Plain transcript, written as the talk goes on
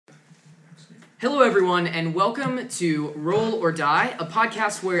Hello, everyone, and welcome to Roll or Die, a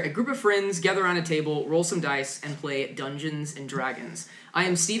podcast where a group of friends gather around a table, roll some dice, and play Dungeons and Dragons. I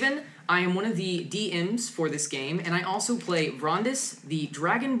am Steven. I am one of the DMs for this game, and I also play Vrondis, the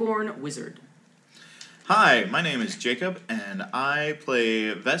Dragonborn Wizard. Hi, my name is Jacob, and I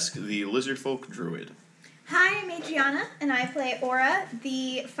play Vesk, the Lizardfolk Druid. Hi, I'm Adriana, and I play Aura,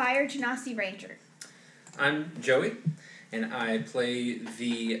 the Fire Genasi Ranger. I'm Joey, and I play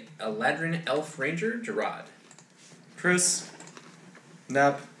the Eladrin Elf Ranger, Gerard. Chris,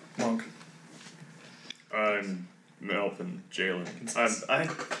 Nap, Monk. I'm Melvin Jalen.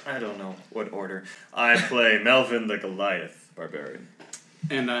 I don't know what order. I play Melvin the Goliath Barbarian.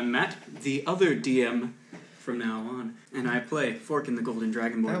 And I'm Matt, the other DM from now on, and I play Fork in the Golden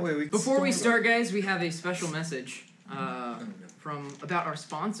Dragonborn. Before we start, guys, we have a special message about our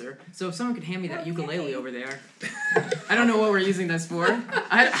sponsor. So if someone could hand me that ukulele over there. I don't know what we're using this for.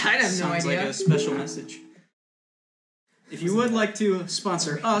 I have no Sounds idea. like a special message. If you would like to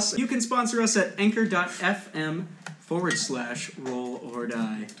sponsor us, you can sponsor us at anchor.fm/roll or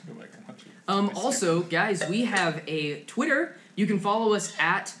die. Also, guys, we have a Twitter. You can follow us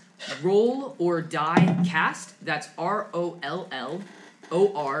at Roll or Die Cast. That's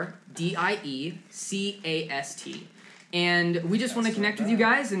ROLLORDIECAST. And we just want to connect with you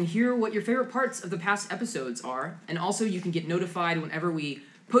guys and hear what your favorite parts of the past episodes are. And also, you can get notified whenever we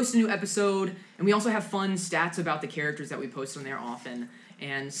post a new episode. And we also have fun stats about the characters that we post on there often.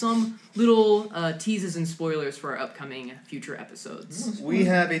 And some little teases and spoilers for our upcoming future episodes. We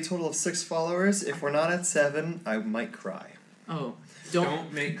have a total of 6 followers. If we're not at 7, I might cry. Oh,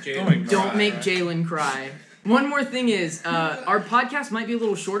 Don't make Jalen cry. Don't make Jalen cry. One more thing is, our podcast might be a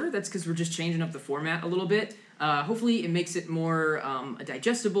little shorter. That's because we're just changing up the format a little bit. Hopefully it makes it more a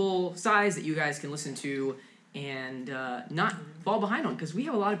digestible size that you guys can listen to and not fall behind on, because we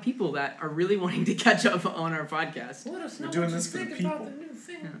have a lot of people that are really wanting to catch up on our podcast. Let us know We're doing what this you for the think people. about the new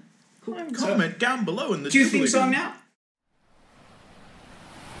thing. Yeah. Cool. Comment down below in the Cue theme doobly-doo. song now.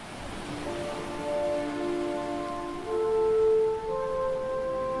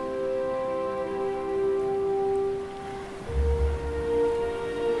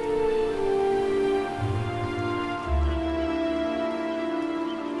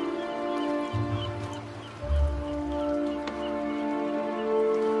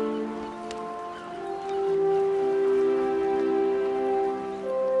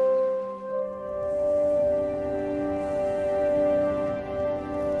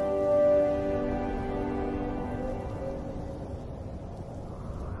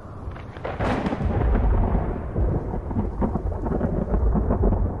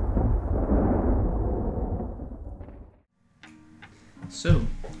 So,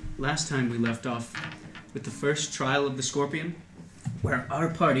 last time we left off with the first trial of the Scorpion, where our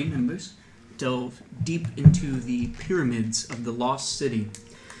party members delve deep into the pyramids of the Lost City.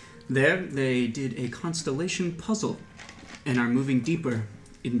 There, they did a constellation puzzle and are moving deeper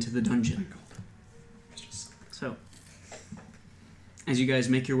into the dungeon. So, as you guys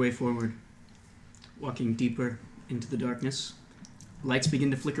make your way forward, walking deeper into the darkness, lights begin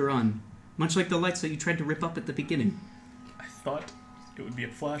to flicker on, much like the lights that you tried to rip up at the beginning. I thought it would be a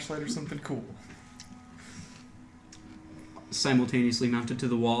flashlight or something cool. Simultaneously mounted to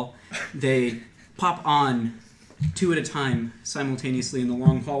the wall, they pop on 2 at a time simultaneously in the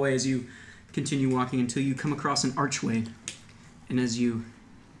long hallway as you continue walking until you come across an archway. And as you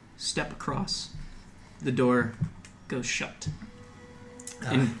step across, the door goes shut.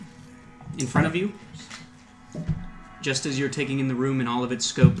 And in front of you, just as you're taking in the room in all of its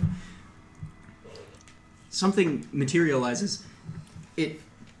scope, something materializes. It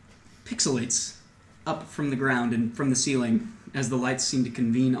pixelates up from the ground and from the ceiling as the lights seem to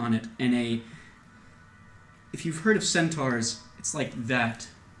convene on it. And if you've heard of centaurs, it's like that.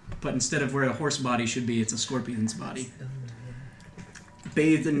 But instead of where a horse body should be, it's a scorpion's body.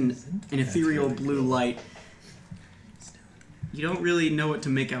 Bathed in an ethereal blue light. You don't really know what to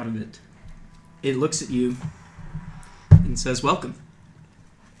make out of it. It looks at you and says, "Welcome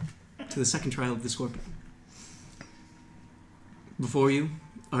to the second trial of the Scorpion. Before you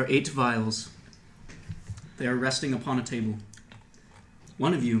are 8 vials. They are resting upon a table.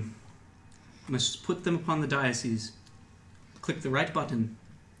 One of you must put them upon the diocese. Click the right button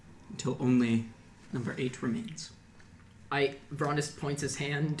until only number 8 remains." Vrondis points his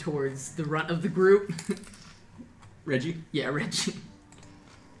hand towards the runt of the group. Reggie? Yeah, Reggie.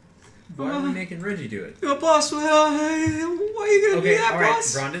 Why are we making Reggie do it? Boss, why are you gonna Okay, do that, alright,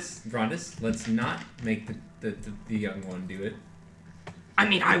 boss? Vrondis, let's not make the young one do it. I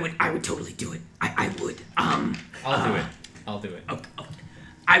mean, I would totally do it. I would. I'll do it. I'll do it. Okay.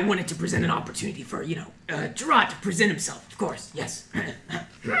 I wanted to present an opportunity for, Gerard to present himself, of course, yes.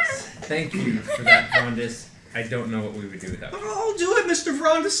 Yes. Thank you for that, Rondis. I don't know what we would do without you. I'll do it, Mr.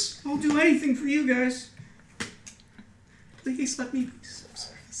 Vrondis. I'll do anything for you guys. Please let me be of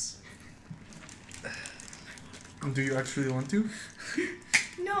service. Do you actually want to?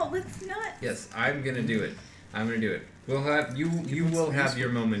 No, let's not. Yes, I'm gonna do it. I'm gonna do it. We'll have you will have your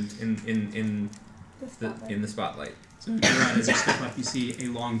moment in the spotlight. So Gerard, as you step up, you see a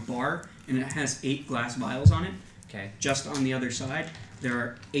long bar, and it has 8 glass vials on it. Okay. Just on the other side, there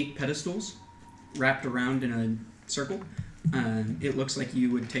are 8 pedestals wrapped around in a circle. It looks like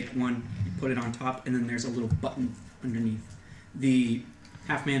you would take one, you put it on top, and then there's a little button underneath. The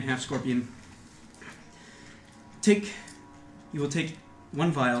half man, half scorpion. You will take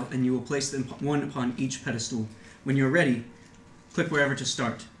one vial, and you will place them one upon each pedestal. When you're ready, click wherever to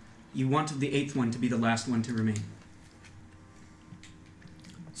start. You want the 8th one to be the last one to remain.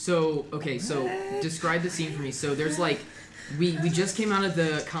 So, okay, so describe the scene for me. So there's like, we just came out of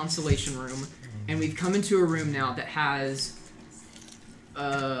the constellation room, and we've come into a room now that has,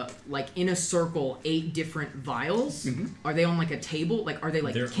 like in a circle, 8 different vials. Mm-hmm. Are they on like a table? Like, are they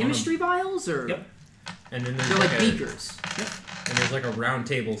like They're chemistry vials or? Yep. And then there's They're like a, beakers. And there's like a round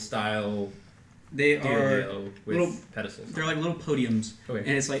table style They are dealio with little- pedestals. they're like little podiums. Okay.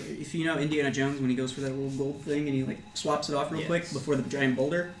 And it's like, if you know Indiana Jones when he goes for that little gold thing and he like swaps it off real quick Yes. before the giant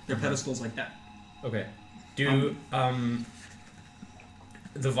boulder, they're Uh-huh. pedestals like that. Okay. Do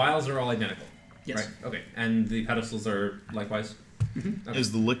the vials are all identical? Yes. Right. Okay. And the pedestals are likewise. Mm-hmm. Okay.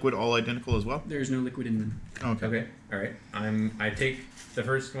 Is the liquid all identical as well? There's no liquid in them. Okay. Okay. All right. I take the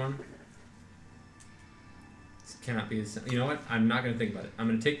first one. This cannot be. You know what? I'm not gonna think about it. I'm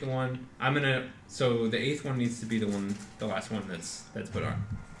gonna take the one. So the 8th one needs to be the last one that's put on.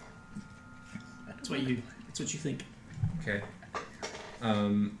 That's what you think. Okay.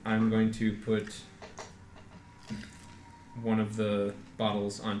 I'm going to put one of the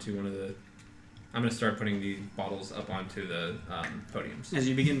bottles onto one of the. I'm gonna start putting the bottles up onto the podiums. As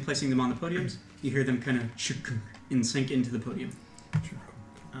you begin placing them on the podiums, you hear them kind of and sink into the podium.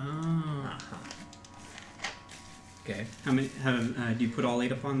 Oh. Okay. How many? Do you put all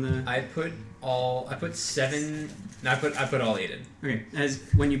 8 up on the? I put 7. No, I put all 8 in. Okay. As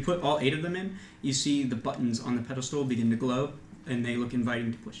when you put all 8 of them in, you see the buttons on the pedestal begin to glow, and they look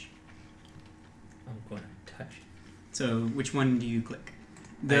inviting to push. I'm going to touch. So which one do you click?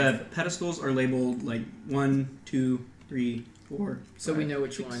 The pedestals are labeled like 1, 2, 3, 4. So we 5, know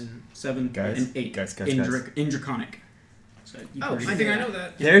which 6, one. 7, Guys, and 8. guys. In Draconic. So you Oh, already I I think think I I know know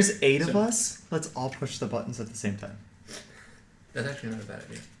that. There's 8 of So- us. Let's all push the buttons at the same time. That's actually not a bad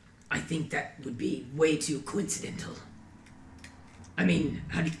idea. I think that would be way too coincidental. I mean,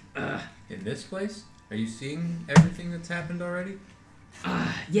 how do you, In this place, are you seeing everything that's happened already?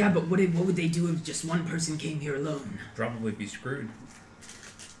 yeah, but what would they do if just one person came here alone? Probably be screwed.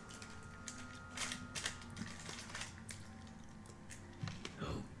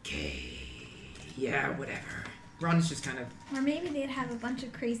 Okay. Yeah, whatever. Ron is just kind of. Or maybe they'd have a bunch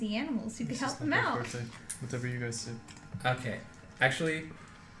of crazy animals who could help them out. Whatever you guys say. Okay. Actually,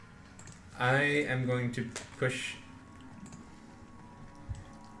 I am going to push.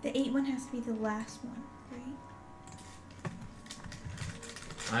 The 8 one has to be the last one, right?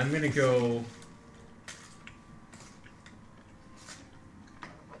 I'm gonna go.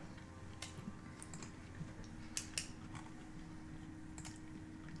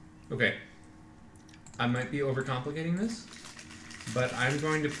 Okay. I might be overcomplicating this, but I'm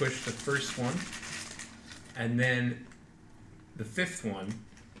going to push the first one, and then the 5th one,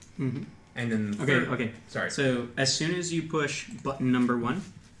 Mm-hmm. and then the Okay. third. Okay. Sorry. So as soon as you push button number 1,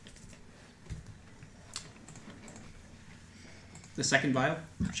 the second vial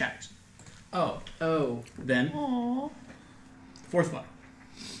shatters. Oh. Then Aww. 4th vial.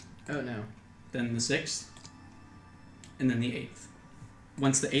 Oh no. Then the 6th, and then the 8th.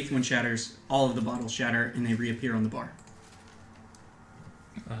 Once the 8th one shatters, all of the bottles shatter and they reappear on the bar.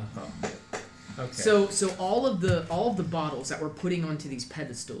 Okay. So all of the bottles that we're putting onto these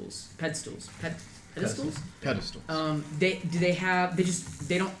pedestals. Pedestal.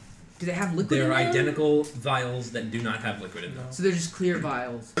 Do they have liquid They're in them? identical vials that do not have liquid in them. So they're just clear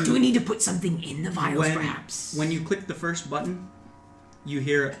vials. Do we need to put something in the vials, perhaps? When you click the first button, you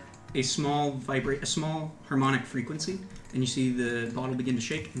hear a small harmonic frequency, and you see the bottle begin to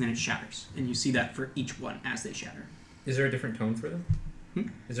shake, and then it shatters. And you see that for each one as they shatter. Is there a different tone for them? Hmm?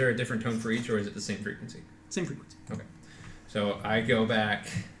 Is there a different tone for each, or is it the same frequency? Same frequency. So I go back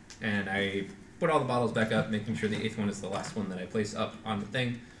and I put all the bottles back up, making sure the 8th one is the last one that I place up on the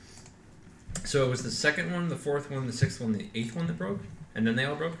thing. So it was the 2nd one, the 4th one, the 6th one, the 8th one that broke? And then they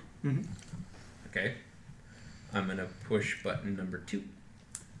all broke? Mhm. Okay. I'm going to push button number 2.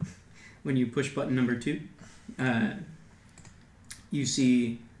 When you push button number 2, you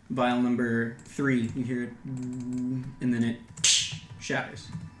see vial number 3. You hear it, and then it shatters.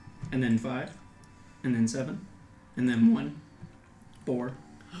 And then 5, and then 7, and then 1, 4,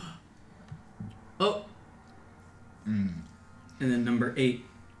 Oh. Mm. and then number 8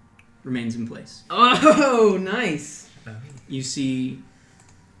 remains in place. Oh, nice. You see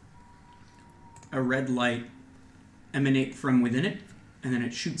a red light emanate from within it, and then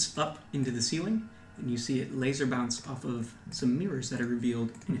it shoots up into the ceiling, and you see it laser bounce off of some mirrors that are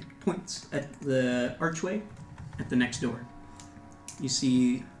revealed, and it points at the archway at the next door. You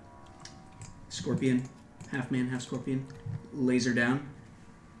see Scorpion, half man, half scorpion, laser down.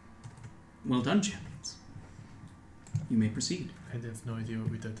 Well done, champions. You may proceed. I have no idea what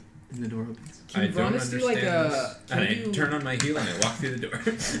we did. And the door opens. Can I you don't run us through like understand a? this. Can And I you, turn on my heel and I walk through the door.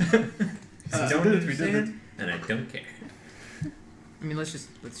 I don't We did it. understand, and I don't care. I mean, let's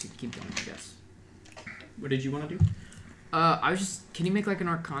keep going, I guess. What did you want to do? I was just. Can you make like an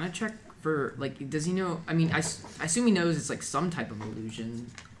Arcana check for like? Does he know? I mean, I assume he knows it's like some type of illusion.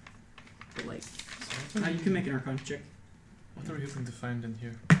 But like, You can make an Arcana check. What are we hoping to find in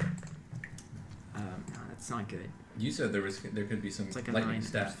here? no, that's not good. You said there could be some It's like a lightning 9.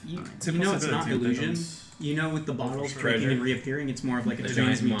 staff. You, It's a you know it's not possibility, they illusion. don't- You know with the bottles Treasure. breaking and reappearing, it's more of like a A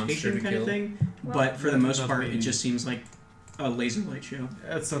giant giant monster mutation to kind kill. of thing. Well, But for the That's most not part, really- it just seems like a laser light show.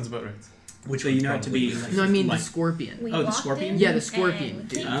 That sounds about right. Which you know it to be like No, I mean light. the scorpion. We Oh, the walked scorpion? in Yeah, the scorpion, and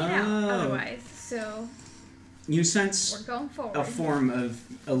dude. we can't get out Oh. otherwise. So You sense we're going forward. a form of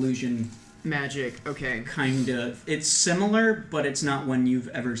illusion, Magic. Okay. kind of. It's similar, but it's not one you've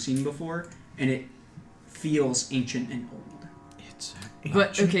ever seen before, and it feels ancient and old. It's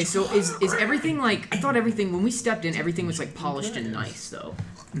But okay, so is everything like? I thought everything when we stepped in, everything was like polished and nice though.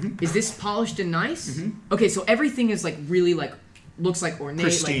 Mhm. Is this polished and nice? Mhm. Okay, so everything is like really like looks like ornate,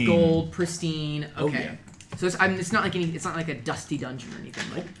 Pristine. like gold, pristine. Oh, Okay, so it's not like it's not like a dusty dungeon or anything.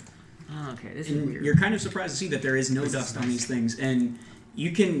 Like, oh, okay, this is And weird. you're kind of surprised to see that there is no dust on these things, and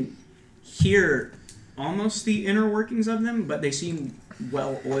you can hear almost the inner workings of them, but they seem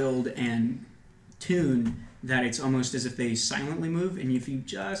well oiled and tuned that it's almost as if they silently move, and if you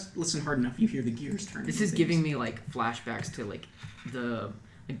just listen hard enough, you hear the gears turn. This is giving me like flashbacks to like the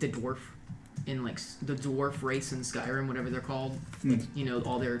dwarf in like the dwarf race in Skyrim, whatever they're called. Hmm. Like, you know,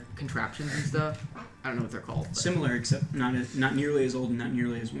 all their contraptions and stuff. I don't know what they're called. But, Similar, except not nearly as old and not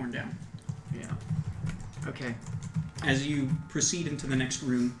nearly as worn down. yeah. Okay. As you proceed into the next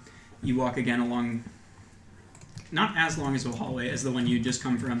room, you walk again along, not as long as a hallway as the one you just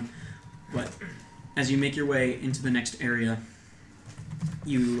come from, but as you make your way into the next area,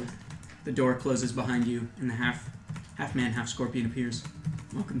 the door closes behind you, and the half man, half scorpion appears.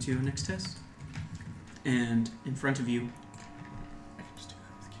 Welcome to your next test. And in front of you,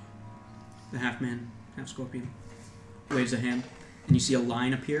 the half man, half scorpion waves a hand, and you see a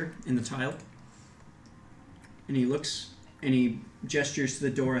line appear in the tile. And he looks and he gestures to the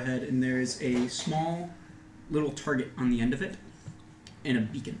door ahead, and there is a small little target on the end of it, and a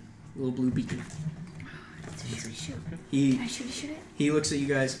beacon, a little blue beacon. Shoot. He Can I shoot it? he looks at you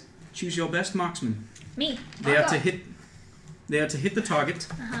guys. Choose your best marksman. Me. They have to hit. They have to hit the target,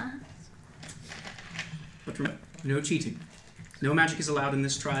 Uh-huh. but remember, no cheating. No magic is allowed in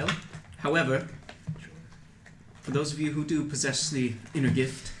this trial. However, for those of you who do possess the inner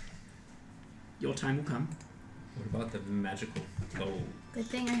gift, your time will come. What about the magical bow? Good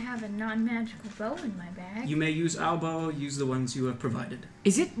thing I have a non-magical bow in my bag. You may use our bow, use the ones you have provided.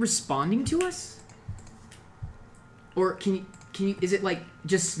 Is it responding to us? Or can you is it like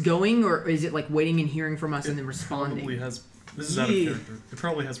just going, or is it like waiting and hearing from us and then responding? Probably has. This is out of Yeah. character. It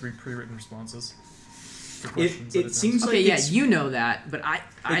probably has pre-written responses. For questions It that seems Okay, like yeah, it's, you know that, but I it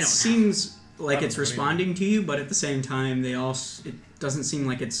don't. seems like I it's don't know either. responding to you, but at the same time, it doesn't seem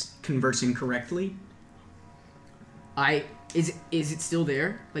like it's conversing correctly. Is it still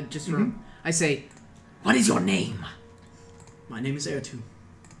there? Like just from Mhm. I say, what is your name? My name is Ertu.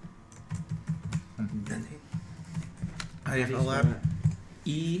 I elaborate.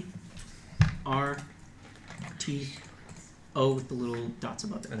 ERTO with the little dots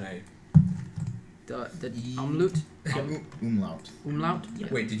above it. And I The umlaut? Umlaut. Umlaut? Yeah.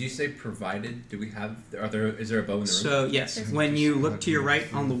 wait. Did you say provided? Do we have? Is there a bow in the room? So yes, when you look to your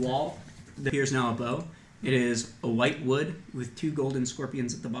right on the wall, there appears now a bow. It is a white wood with 2 golden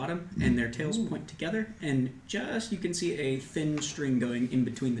scorpions at the bottom, and their tails point together, and just you can see a thin string going in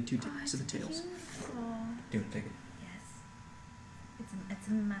between the two tips of the tails. Beautiful. Do it, take it. Yes. It's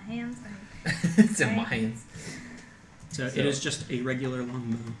in my hands. It's in my hands. So it is just a regular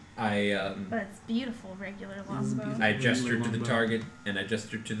longbow. But it's beautiful, regular longbow. beautiful. I gestured to the Longbow. target and I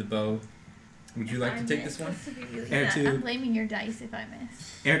gestured to the bow. Would you like to If I take miss, this one? what's the big deal? Air Yeah, two. I'm blaming your dice if I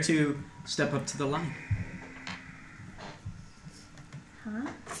miss. Air 2, step up to the line. Huh?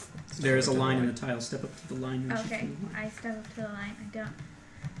 There is a line in the tile. Step up to the line. and shoot Okay, from the line. I step up to the line. I don't.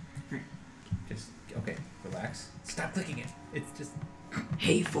 Just okay. Relax. Stop clicking it. It's just.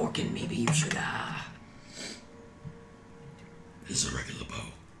 Hey, Forkin, maybe you should, It's a regular bow.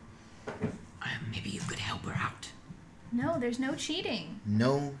 maybe you could help her out. No, there's no cheating.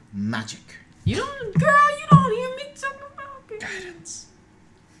 No magic. You don't, girl, you don't hear me talking about Guidance.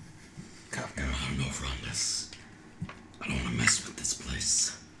 Kafka, I don't know if we're on this. I don't want to mess with this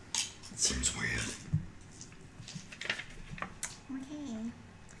place. It seems weird. Okay.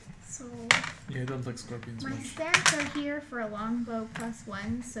 So Yeah, it doesn't like scorpions my much. stats are here for a longbow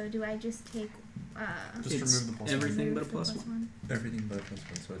 +1. So do I just take Just It's remove the plus everything remove but a the plus one. Everything but a plus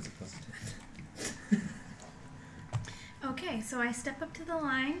one, so it's a plus 10. Okay, so I step up to the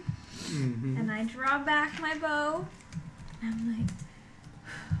line Mm-hmm. and I draw back my bow. And I'm like,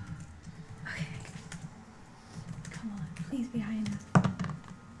 okay, come on, please be high enough.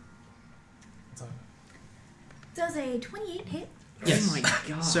 It's a- Does a 28 hit? Yes. Oh my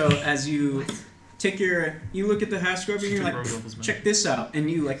god. So as you take you look at the half scorpion, you're Two like, rogue levels, man. check this out, and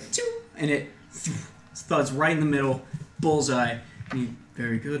you like, choo, and it thuds right in the middle, bullseye. And you,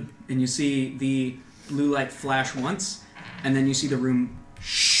 very good. And you see the blue light flash once, and then you see the room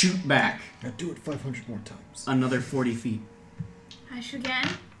shoot back Now do it 500 more times. another 40 feet. Hush again.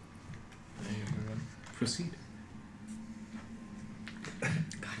 Yeah, you're good. Proceed. God,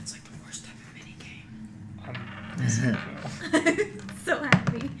 it's like the worst type of minigame. So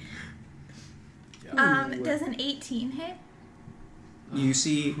happy. Yeah. Does an 18 hit? You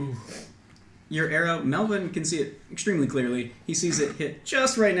see your arrow. Melvin can see it extremely clearly. He sees it hit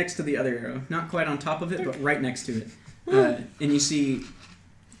just right next to the other arrow. Not quite on top of it, but right next to it. And you see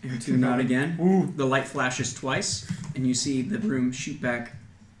air 2 nod again. The light flashes twice, and you see the room shoot back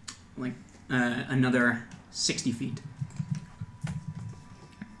like another 60 feet.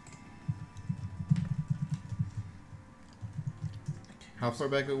 How far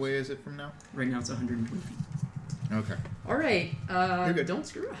back away is it from now? Right now it's 120 feet. Okay. All right. You're good. Don't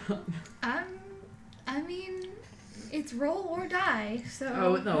screw up. I mean, it's roll or die. So.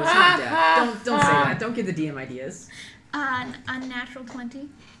 Oh no, it's not death. Don't say that. Don't give the DM ideas. Unnatural 20.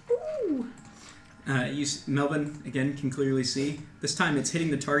 Ooh. Melvin again can clearly see. This time it's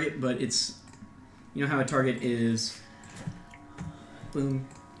hitting the target, but it's, you know how a target is boom,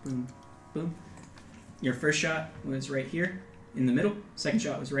 boom, boom. Your first shot was right here in the middle. Second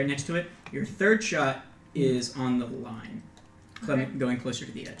shot was right next to it. Your third shot is on the line, Okay. going closer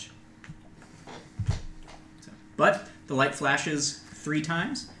to the edge. So, but the light flashes 3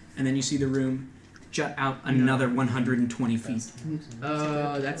 times, and then you see the room jut out another 120 feet.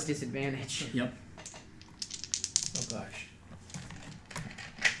 Oh, that's disadvantage. Yep. Oh gosh.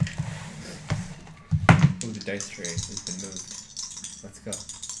 Oh, the dice tray has been moved. Let's go.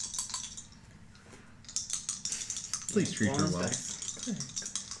 Please treat her well.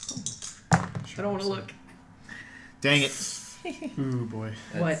 I don't want to look. Dang it. Ooh boy.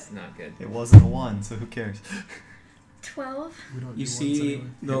 That's not good. It wasn't a 1, so who cares? 12. We don't You do see ones anyway.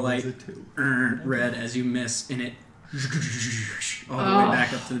 the light It was a 2. red as you miss, and it all the Oh. way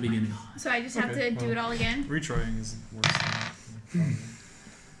back up to the beginning. So I just have Okay, to do well. it all again. Retrying is worse than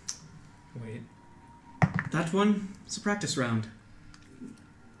Wait. That one is a practice round.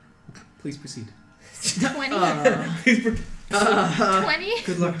 Please proceed. 20. 20.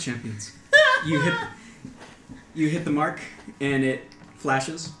 Good luck, champions. You hit the mark, and it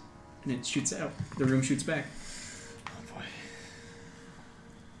flashes, and it shoots out. The room shoots back.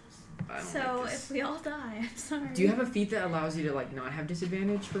 I don't So like this. if we all die, I'm sorry. Do you have a feat that allows you to like not have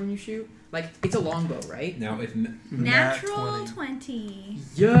disadvantage for when you shoot? Like it's a longbow, right? Now if Natural Nat 20.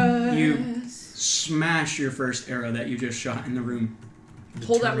 Yes. You smash your first arrow that you just shot in the room.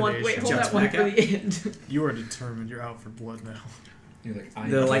 Hold that one. Wait, hold Jumps that one back for out. the end. You are determined. You're out for blood now. you're like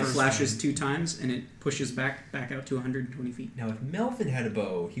The light first flashes time. 2 times, and it pushes back out to 120 feet. Now if Melvin had a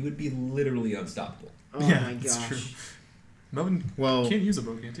bow, he would be literally unstoppable. Oh Yeah, my it's gosh. true. Melvin Well, can't use a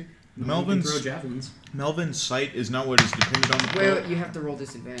bow, can't he? You can Melvin's throw javelins. Melvin's sight is not what is dependent on the Wait, bow. wait, you have to roll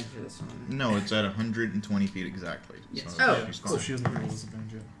disadvantage for this one. No, it's at 120 feet exactly. Yes. So Oh, she's So fine. she doesn't roll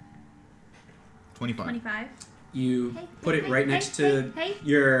disadvantage yet. 25. 25. You Hey, put it hey, right hey, next to Hey.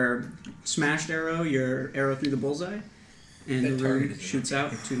 your smashed arrow, your arrow through the bullseye, and That the target room is shoots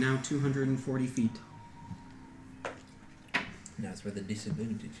out to now 240 feet. That's where the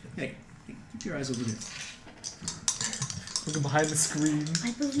disadvantage goes. Hey, keep your eyes over there. Looking behind the screen.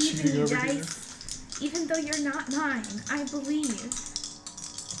 I believe in cheating you, over here. Dice. Even though you're not mine, I believe.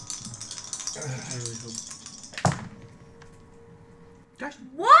 I really hope.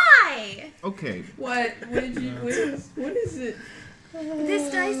 Why? Okay. What? What did you? What is it?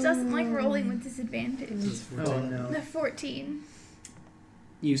 This dice doesn't like rolling with disadvantage. Oh no. The 14.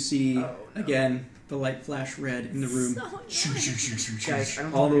 You see, again, the light flash red in the room. Guys, I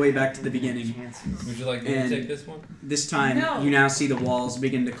don't All the think way we back have to the beginning. chances. Would you like me And- to take this one? This time, No. you now see the walls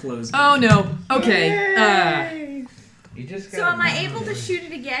begin to close. Oh no. Okay. You just So am I able to shoot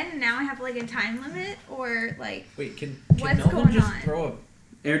it again and now I have like a time limit? Or like, Wait, can What's Melvin going just on? throw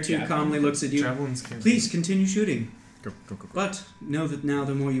Air 2 Javelin. calmly looks at you. Javelins can't. Please continue shooting. Go, go, go, go. But know that now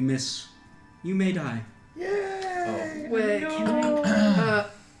the more you miss, you may die. Oh. Wait. Can I?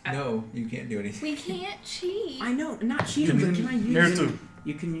 No, you can't do anything. we can't cheat. I know. Not cheating, but can I use? Air 2.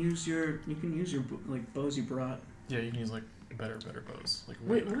 You can use your like bows you brought. Yeah, you can use like better bows. Like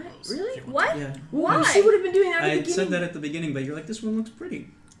Wait, way better what? bows. Really? if you want What? Yeah. Well, Why? she would have been doing that at the I beginning. said that at the beginning, but you're like, this one looks pretty.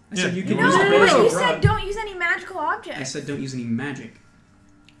 I Yeah, said you can no, use No, the no, bows no, you you brought. said don't use any magical objects. I said don't use any magic.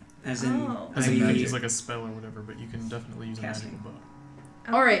 As in, Oh. As I in mean, use like a spell or whatever, but you can definitely use a Casting. magical bow.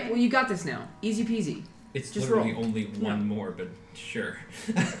 Okay. All right. Well, you got this now. Easy peasy. It's Just literally roll. only one more, but sure.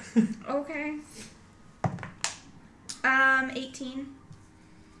 Okay. 18,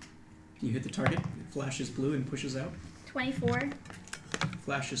 you hit the target, it flashes blue and pushes out. 24,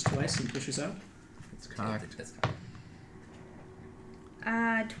 Flashes twice and pushes out. It's cocked.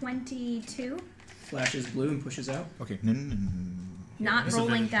 22. Flashes blue and pushes out. Okay. No, no, no, no, no. Not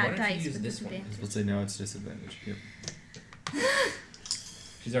rolling Why that don't you dice use with this one? disadvantage. Let's say now it's disadvantage. Yep.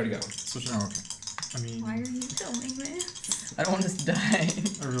 She's already got one. Switch Oh, okay. I mean, Why are you filming this? I don't want us to die.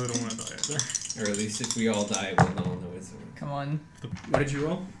 I really don't want to die either. Or at least if we all die, we'll all know it's Come on. What did you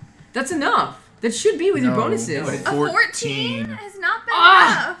roll? That's enough. That should be with your No. bonuses. No. A 14 has not been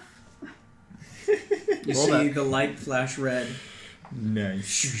Ah! enough. You Roll see that. the light flash red,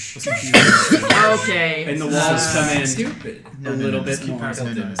 Nice. Okay. and the walls come in Stupid. a little bit just keep more. passing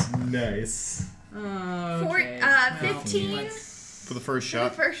No, no, dice. Nice. Okay. 15 For the first for the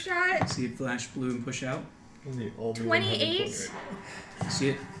shot. first shot. See it flash blue and push out. Only all 28. See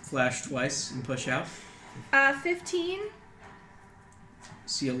it flash twice and push out. 15.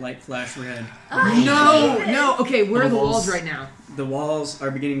 See a light flash red. No, no. Okay, where are the walls Walls. right now? The walls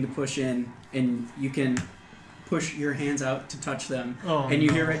are beginning to push in, and you can push your hands out to touch them. Oh, And you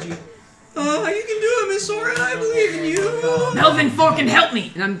no. hear Reggie, "Oh, you can do it, Miss Sora. I believe in you." Melvin, fucking help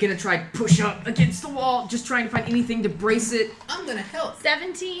me! And I'm gonna try to push up against the wall, just trying to find anything to brace it. I'm gonna help.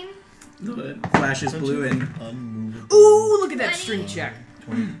 17. The flashes blue and Unmovable. Ooh, look at that string check.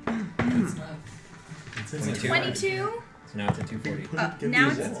 22. So now it's a 240. Now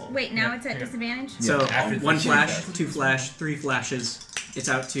it's wait. Now it's at disadvantage. so After one the flash, shoot. two flash, three flashes. It's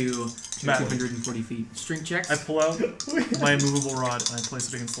out to Matt. 240 feet. String checks. I pull out my immovable rod and I place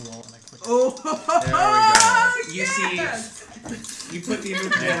it against the wall and I click. Oh, You see, you put the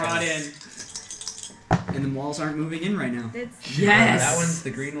immovable rod in, and the walls aren't moving in right now. That's Yes. That one's the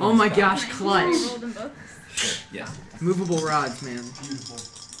green one. Oh my Stop. gosh, nice. clutch. I rolled them both. Sure. Yes. Movable rods, man. Beautiful.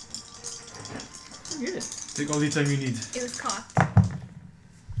 Good. Take all the time you need. It was cocked.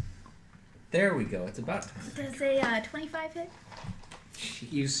 There we go. It's about time. Does a 25 hit?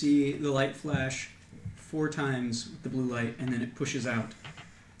 You see the light flash 4 times with the blue light, and then it pushes out.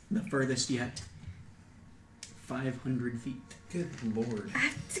 The furthest yet. 500 feet. Good lord. I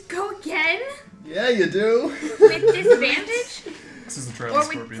have to go again Yeah, you do. with disadvantage, This is the trial or of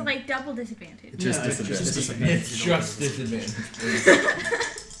with Scorpion. like double disadvantage. Just No, it's disadvantage. disadvantage. It's just disadvantage.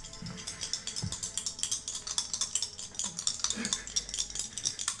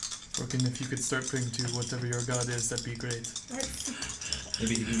 Broken, if you could start praying to whatever your god is, that'd be great. Let's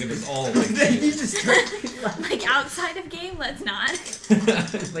Maybe he can give us all like like outside of game. Let's not.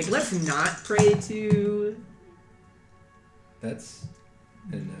 Like, let's not pray to. That's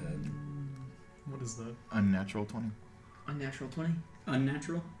and What is that? Unnatural 20. Unnatural 20.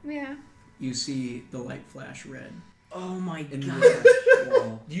 Unnatural. Yeah. You see the light flash red. Oh my In god. the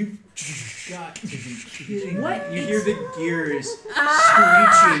wall. you've got to be kidding. What? You hear the gears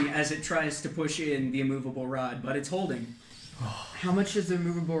screeching as it tries to push in the immovable rod, but it's holding. How much is the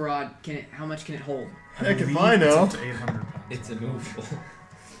movable rod? How much can it hold? Heck if believe I it's know. up to 800 pounds. It's immovable.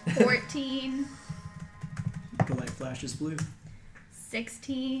 14, The light flashes blue.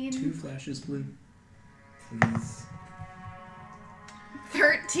 16, 2 flashes blue. Please.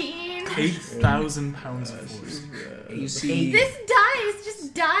 13. 8,000 pounds of force. You see This die is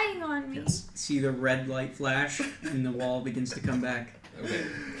just dying on me. Yes. see the red light flash, and the wall begins to come back. Okay.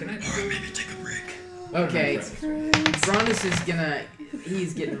 Can I? Or maybe take a break. Okay. Brondus is gonna.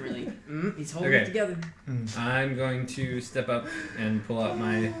 He's getting really. He's holding Okay. it together. I'm going to step up and pull out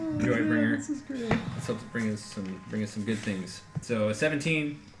my joy bringer. This is great. Let's hope to bring us some good things. So a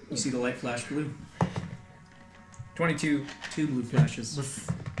 17, You see the light flash blue. 22, 2 blue flashes.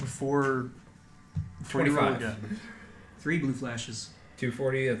 Before you roll 25. again, 3 blue flashes.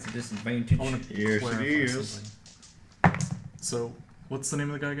 240. That's a disadvantage. I want to Here she clarify is. something. So, what's the name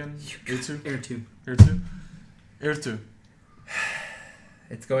of the guy again? Air2? Air 2. Air2? Air2.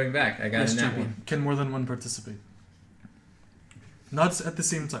 It's going back. I got Yes, a nat champion. one. Can more than one participate? Not at the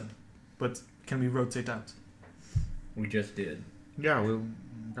same time, but can we rotate out? We just did. Yeah, we'll.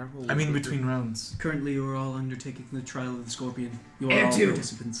 I mean, between rounds. Currently, you are all undertaking the trial of the Scorpion. You are Air all 2.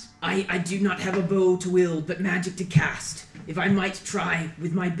 participants. I do not have a bow to wield, but magic to cast. If I might try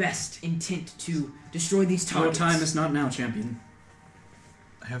with my best intent to destroy these Your targets. time is not now, champion.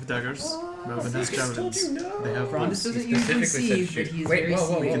 I have daggers. Melvin has javelins. They have Brondus bows. doesn't He usually specifically see, said but shoot. he's Wait, very whoa, whoa,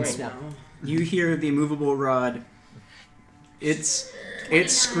 sleepy whoa, right whoa. now. You hear the immovable rod. It's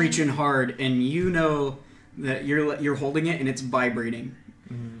screeching hard, and you know that you're holding it and it's vibrating.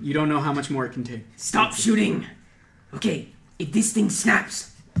 You don't know how much more it can take. Stop shooting! Okay, if this thing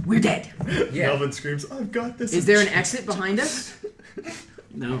snaps, we're dead. Yeah. Melvin screams, I've got this. Is there an exit behind us?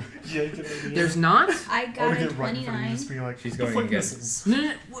 No. Yeah, you can let me There's not? I I got would a get right in front of you 29. and just be like, She's "The going fuck again." misses?" No,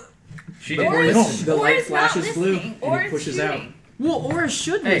 no, no. She Or didn't is- listen. The Or light is not flashes blue, listening, and or it is pushes out. shooting. Well, Aura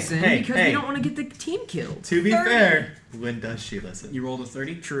should Hey, listen hey, because hey. we don't want to get the team killed. To be 30. fair, when does she listen? You rolled a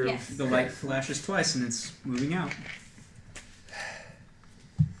 30? True. Yes. The light flashes twice, and it's moving out.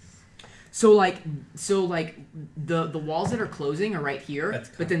 So like the walls that are closing are right here, That's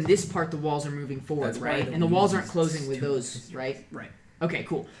but then this part the walls are moving forward, That's why right? the And the walls aren't walls closing with too those, right? Right. Okay,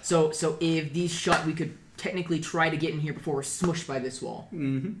 cool. So if these shut, we could technically try to get in here before we're smushed by this wall.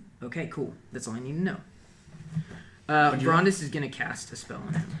 Mm-hmm. Okay, cool. That's all I need to know. What'd you roll? Brondus is gonna cast a spell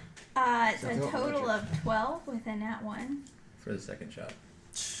on him. It's a total of 12 with a nat 1. For the second shot.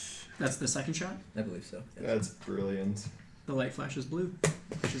 That's the second shot. I believe so. Yes. That's brilliant. The light flashes blue.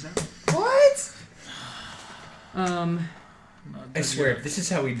 Pushes out. What? I swear, if this is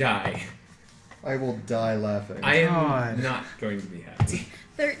how we die, I will die laughing. I am God. not going to be happy.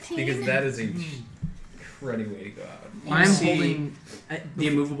 13. Because that is a cruddy way to go out. You I'm see holding. the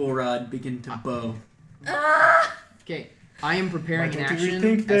immovable rod begin to bow. Okay, I am preparing Why an don't you action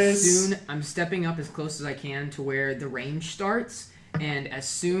rethink as this? soon. I'm stepping up as close as I can to where the range starts, and as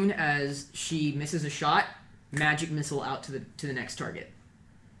soon as she misses a shot, magic missile out to the next target.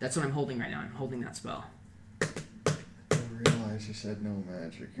 That's what I'm holding right now. I'm holding that spell. I realized you said no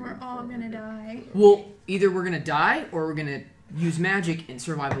magic. We're all gonna die. Well, either we're gonna die or we're gonna use magic and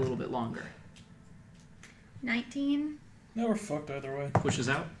survive a little bit longer. 19. No, we're fucked either way. Pushes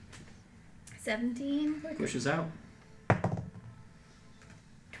out. 17. Pushes out.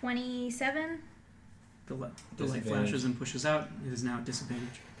 27. The light Disadvantage. flashes and pushes out. It is now at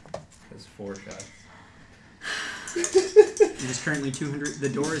disadvantage. That's 4 shots. It is currently 200. The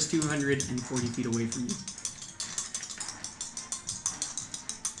door is 240 feet away from you.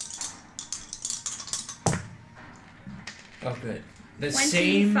 Oh, good. The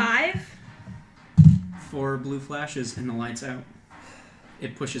same. 25. 4 blue flashes and the light's out.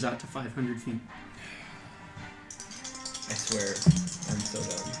 It pushes out to 500 feet. I swear, I'm so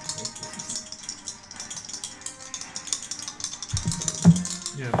done.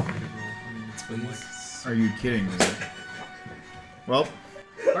 Yeah, pretty good roll. I mean, it's been like. Are you kidding me? Well,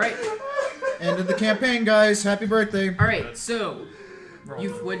 All right, end of the campaign, guys. Happy birthday. all right. So,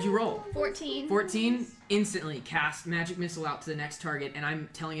 what'd you roll? 14. 14. Instantly cast magic missile out to the next target, and I'm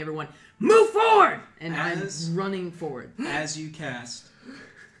telling everyone, move forward! And As- I'm running forward. As you cast,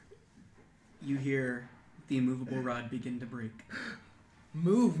 you hear the immovable rod begin to break.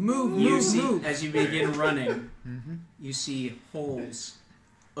 Move, move, You move, see, move. as you begin running, you see holes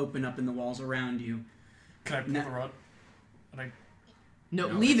open up in the walls around you. Can I pull No. the rod? And I No,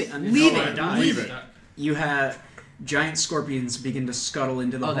 No, leave it. and Leave no it. one dies. Leave it. You have giant scorpions begin to scuttle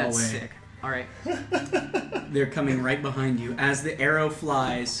into the Oh, hallway. that's sick. All right. They're coming right behind you. As the arrow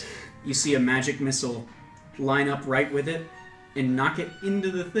flies, you see a magic missile line up right with it and knock it into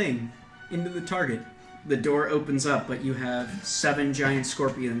the thing, into the target. The door opens up, but you have 7 giant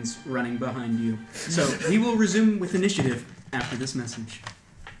scorpions running behind you. So we will resume with initiative after this message.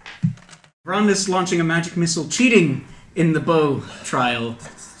 Brondus launching a magic missile, cheating in the bow trial,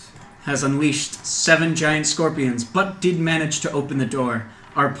 has unleashed 7 giant scorpions, but did manage to open the door.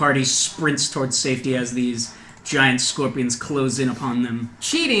 Our party sprints towards safety as these giant scorpions close in upon them.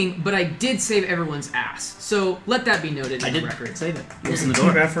 Cheating, but I did save everyone's ass. So let that be noted I in the did record. save it. It was Open a the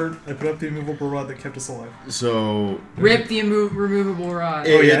team door. effort. I put up the immovable rod that kept us alive. So Rip the removable rod.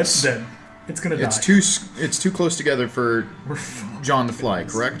 Oh yeah, It's- it's dead. It's gonna die. it's too close together for We're fucked. John to fly,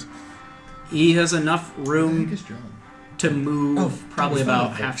 correct? He has enough I think room it's John. to move Oh, probably we found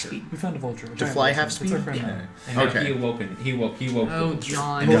about a half vulture. speed. We found a vulture. To fly half It's speed? our friend Yeah. now. And now Okay. he woke. He woke. Oh,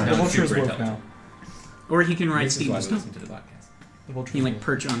 John. The Now he's vulture is super woke intelligent. now. Or he can ride This is Steve why the we stump. listen to the podcast. The vulture He is can like woke.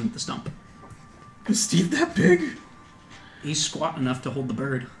 perch on the stump. Is Steve that big? He's squat enough to hold the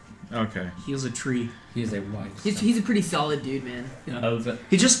bird. Okay. He is a tree. He is a wide. He's a pretty solid dude, man. Yeah. Of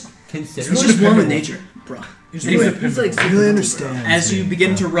He just consider. he's not just one with dependable. nature, bro. He's Anyway, really He's like dependable. super really cool, understands. As you me, begin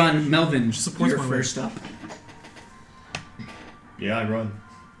bro. to run, Melvin, Supports you're my first up. Yeah, I run.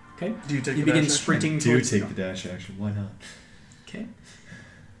 Okay. Do you take You the begin dash action? sprinting Do towards take the the dash action. Why not? Okay.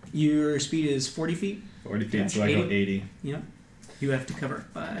 Your speed is 40 feet. 40 feet, Dash so I go 80. 80. Yep. You have to cover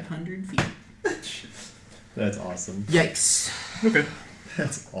 500 feet. That's awesome. Yikes. Okay.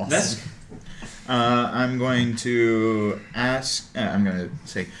 That's awesome. Vesk? I'm going to ask. I'm going to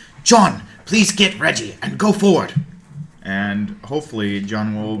say, John, please get Reggie and go forward. And hopefully,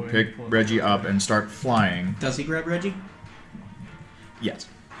 John will boy. pick Reggie up and start flying. Does he grab Reggie? Yes.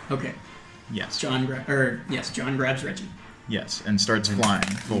 Okay. Yes. John grabs Reggie. Yes, and starts flying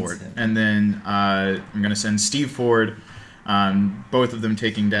forward. And then I'm going to send Steve forward, both of them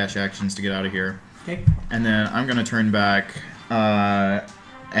taking dash actions to get out of here. Okay. And then I'm going to turn back,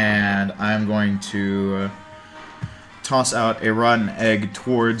 and I'm going to toss out a rotten egg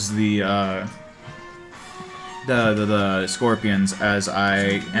towards the scorpions as I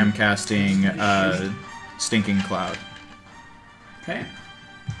am casting Stinking Cloud. Okay.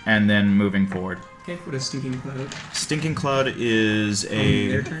 And then moving forward. Okay. What is Stinking Cloud? Stinking Cloud is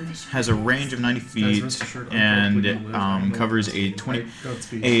Their turn? has a range of 90 Guys, feet rest assured, I'm and probably gonna live. I know covers this. a 20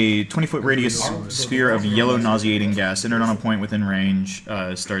 Godspeed. a 20-foot radius sphere of yellow nauseating gas centered on a point within range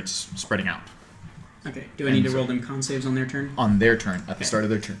starts spreading out Okay. Do I need to roll them con saves on their turn? on their turn at the Okay. start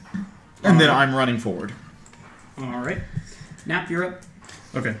of their turn. And then I'm running forward. All right. Nap, you're up.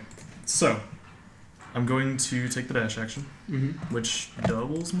 Okay. So, I'm going to take the dash action, Mm-hmm. which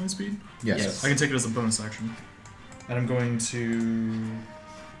doubles my speed. Yes. I can take it as a bonus action. And I'm going to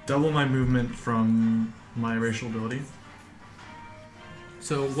double my movement from my racial ability.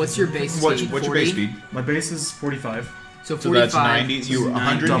 So what's your base What's speed? your 40? base speed? My base is 45, So So 45. that's 90. You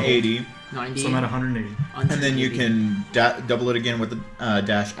 180, 90. so I'm at 180. and then you can double it again with the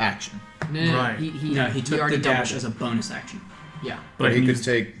dash action. No, Right. He took already the dash doubled as a bonus action. it. Yeah. But I he can could use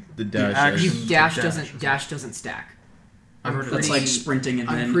take the dash. action. as- You dash dash, doesn't isn't it? dash doesn't stack. I've heard of That's it. like sprinting and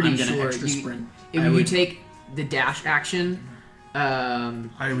I'm then pretty I'm gonna sure extra you- sprint. If I you would- take the dash action,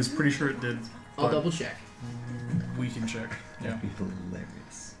 I was pretty sure it did. I'll but double check. We can check. Yeah. That'd be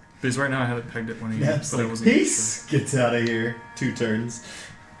hilarious. Because right now I have it pegged at 180, Naps but I like, wasn't peace! Gets out of here. 2 turns. sure.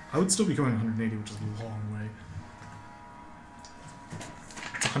 I would still be going 180, which is a long way.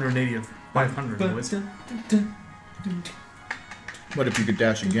 It's 180 of 500, boys. But if you could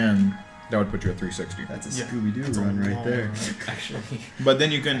dash again, that would put you at 360. That's a Yeah. Scooby-Doo It's a run right long there. run. Actually, But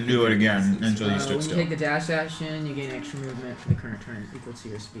then you can do it again until you When stood you still. take the dash action, you gain extra movement for the current turn equal to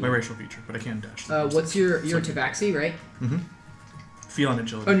your speed. My racial feature, but I can dash. What's your tabaxi, right? Mm-hmm. Feline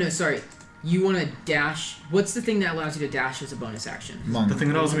agility. Oh no, sorry. You want to dash. What's the thing that allows you to dash as a bonus action? Long. The thing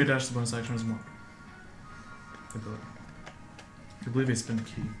that allows me to dash the bonus action is monk. I believe I spent a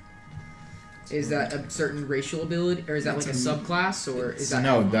key. Is that a certain racial ability, or is that like a subclass, or is that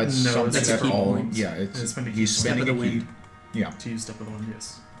No, that's No, something that's that a key all. point. Yeah, It's it's spending he's key Step spending of a the key. wind. Yeah. To use Step of the Wind,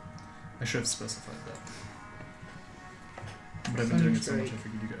 yes. I should have specified that. But I've been doing it so much, I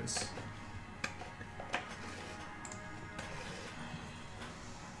figured you guys.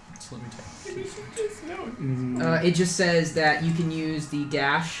 So let me take. It just says that you can use the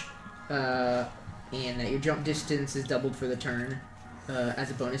dash, and that your jump distance is doubled for the turn,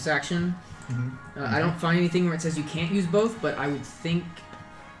 as a bonus action. I don't find anything where it says you can't use both, but I would think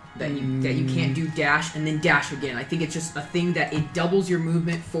that you can't do dash and then dash again. I think it's just a thing that it doubles your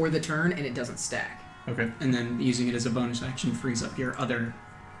movement for the turn and it doesn't stack. Okay. And then using it as a bonus action frees up your other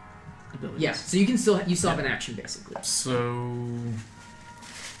abilities. Yeah, so you can still have an action basically. So.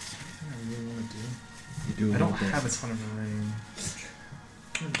 What do I really want to do? You do I don't with this. have a ton of range.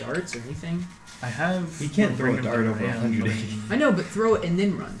 No darts or anything. I have. He can't a throw a ring of dart over Ram, 180. I know, but throw it and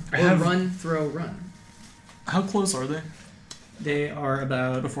then run. I Or have- run, throw, run. How close are they They are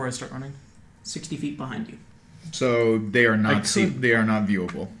about before I start running? 60 feet behind you. So they are I not could- they are not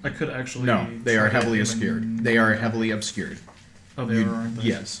viewable. I could actually. No, they are try heavily to obscured. even- They are heavily obscured. Oh, they are, aren't they?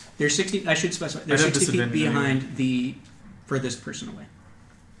 Yes. They're 60. I should specify. They're I'd have 60 feet disadvantage behind anyway. the furthest person away,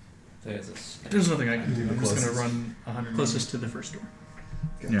 There's nothing I can do. I'm just gonna run 100. closest to the first door.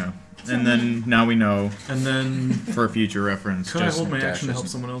 Yeah. And then now we know And then for future reference. could I just hold my dash action to help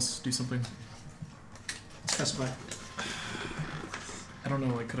isn't- someone else do something? Specify. I don't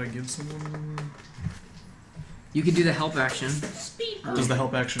know. Like, could I give someone? You could do the help action. Does the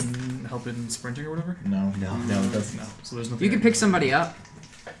help action help in sprinting or whatever? No. No, it doesn't. No. So there's nothing. You could pick somebody up.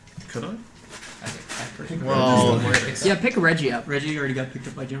 Could I? Well, Yeah, pick Reggie up. Reggie already got picked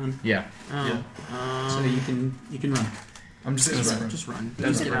up by John, yeah. Oh. so you can run. I'm just gonna sprint. Just run.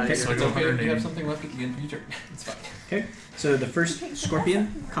 That's Just get out of right. here. So I go It's okay if you 180. have something left at the end of your turn. It's fine. Okay. So the first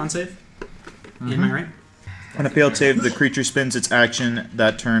scorpion con save. Am I right? On a failed save, the creature spends its action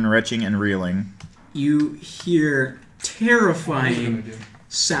that turn retching and reeling. You hear terrifying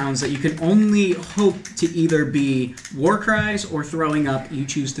sounds that you can only hope to either be war cries or throwing up. You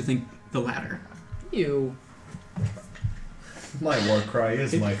choose to think the latter. You. My war cry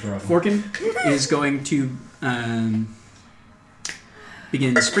is my throne. Forkin is going to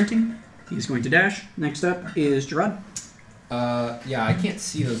begin sprinting. He's going to dash. Next up is Gerard. Yeah, I can't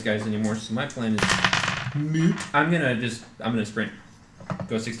see those guys anymore, so my plan is I'm gonna sprint.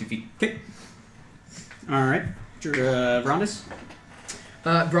 Go 60 feet. Okay. All right. Rondis.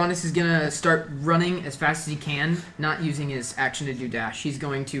 Brondis is gonna start running as fast as he can, not using his action to do dash. He's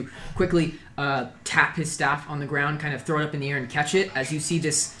going to quickly tap his staff on the ground, kind of throw it up in the air and catch it. As you see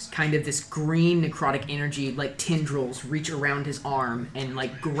this green necrotic energy, like tendrils, reach around his arm and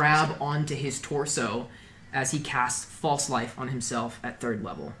like grab onto his torso, as he casts False Life on himself at 3rd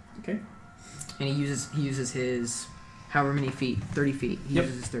level. Okay. And he uses his however many feet, 30 feet. He Yep.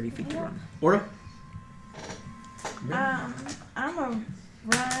 uses his 30 feet to run. Aura. I'm a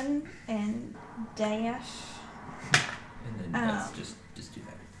run and dash, And then just do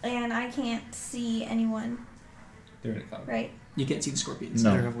that. and I can't see anyone, They're in a cloud. right? You can't see the scorpions.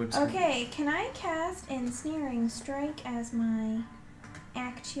 No. They have whips. Okay, can I cast Ensnaring Strike as my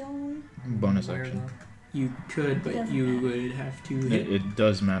action? Bonus action. You could, but Doesn't you matter. would have to hit. It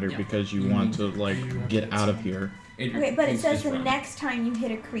does matter Yeah. because you You want need- to like you have get to out of decide. here. Okay, but it Please says just the run. next time you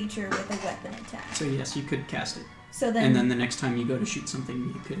hit a creature with a weapon attack. So yes, you could cast it, So then, and then the next time you go to shoot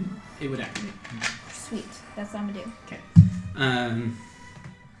something, it would activate. sweet. That's what I'm gonna do.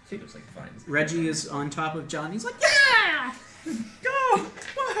 See, it looks like vines. Reggie is on top of John. He's like, "Yeah, go,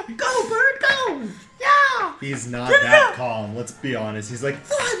 go, bird, go, yeah." He's not that calm. Let's be honest. He's like,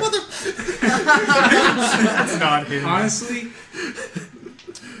 fly, mother. That's not him. Honestly,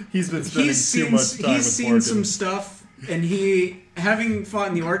 He's been spending he's too seen much time with seen Morgan. some stuff, and he, having fought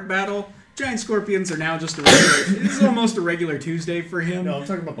in the orc battle, giant scorpions are now just a regular. This is almost a regular Tuesday for him. No, I'm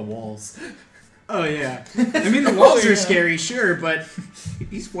talking about the walls. Oh yeah, I mean the walls are scary, sure, but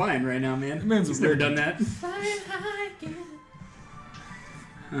he's flying right now, man. Man's He's a never legend. done that.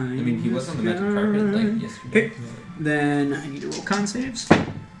 I mean, he was on the magic carpet like yesterday. Okay. Then I need to roll con saves. Ooh,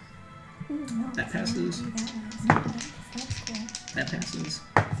 no, That I didn't passes. do that one. That's cool. That passes.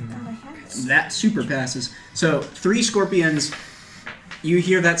 God, I had it. That super passes. So 3 scorpions. You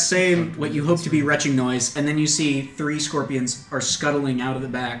hear that same what you hope to be retching noise, and then you see 3 scorpions are scuttling out of the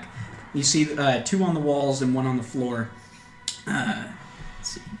back. You see 2 on the walls and 1 on the floor. Let's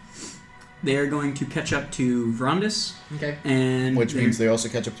see. They are going to catch up to Vrondis, Okay. and Which they're- means they also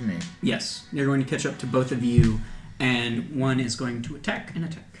catch up to me. yes, they're going to catch up to both of you, and 1 is going to attack and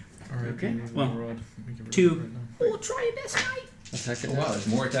attack. Alright, Okay, give me well, the rod. Let me give it 2. right now. We'll try your best, mate. Attack Oh wow, there's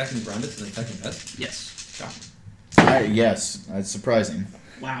more attacking Brandis than attacking us. Yes. Shocking. Yes, that's surprising.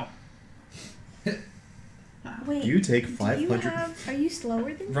 Wow. Wait. You take do you 500. have? Are you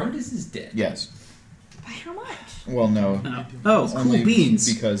slower than? Brandis is dead. Yes. By how much? Well, no. Oh, cool Only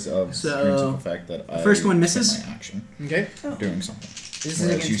beans. Because of So, strings of the fact that I first one spent misses. my action Okay. Oh, doing something. This is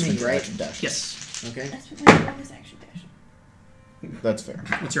Whereas against you me, spent your right? action dashing. Yes. Okay. that's what my bonus action dash. That's fair.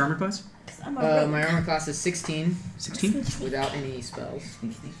 What's your armor class? 'Cause I'm a rogue. My armor class is 16 16? without any spells.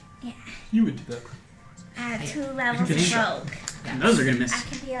 You would do that. I have 2 levels finish. of rogue. And those are going to miss. I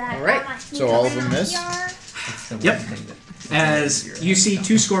can be like, Alright, oh, my so all of them sneaky miss? little yar. That's the Yep. one thing that. As you see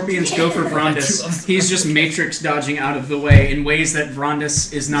 2 scorpions go for Vrondis, he's just matrix dodging out of the way in ways that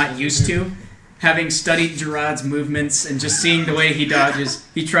Vrondis is not used to. Having studied Gerard's movements and just seeing the way he dodges,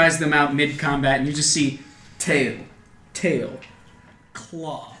 he tries them out mid-combat, and you just see tail,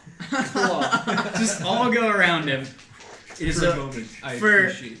 claw, just all go around him. It is a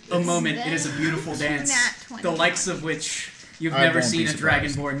moment. It is a beautiful Then dance, nat 20. the likes of which you've I never won't seen be a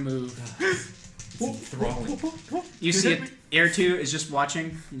surprised. dragonborn move. It's enthralling. You see it. Air 2 is just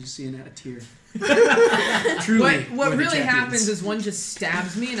watching. You just see a tear. Truly, What we're the really champions. happens is one just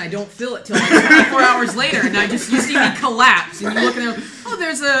stabs me, and I don't feel it till like 24 hours later, and you see me collapse, and you look and oh,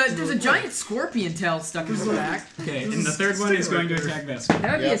 there's a giant scorpion tail stuck in the back. Okay, and the third one is going to attack Vesk.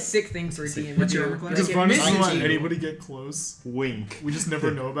 That would be a Yep. sick thing for a DM. What's to your do. armor class? Because Like, Vaughn doesn't admission let to- anybody get close. Wink. We just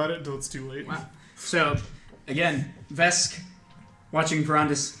never know about it until it's too late. Wow. So, again, Vesk, watching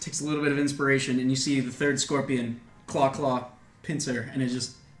Verandis, takes a little bit of inspiration, and you see the third scorpion, claw, pincer, and it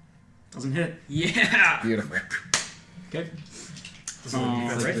just doesn't hit. Yeah. Beautiful. Okay. This is what you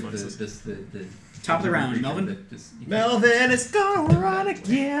guys Right. reflexes. The Top of the round, Melvin. Melvin is gonna run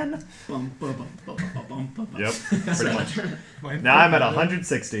again. Bum, bum, bum, bum, bum, bum, bum. Yep, pretty much. Mine- Now I'm at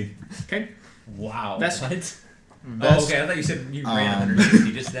 160. Okay. Wow. Vesk. What? Vesk. Oh, okay. I thought you said you ran Um,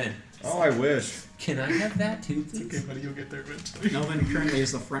 160 just then. Oh, I wish. Can I have that too, It's okay, please? buddy. You'll get there eventually. Melvin currently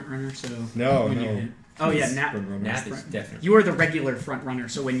is the front runner, so. No, when you no. hit- Oh, yeah, Nat. Nat is definitely. You are the regular front runner,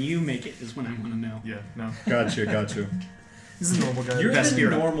 so when you make it is when I want to know. Yeah, no. Gotcha. This is a normal guy. You're Best the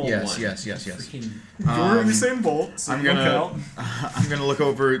hero. normal Yes, one. yes. Freaking- You're Usain Bolt, so I'm you don't gonna count. I'm gonna look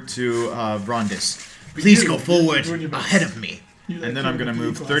over to Rondis. Please go forward Doing your best. ahead of me. You And then I'm gonna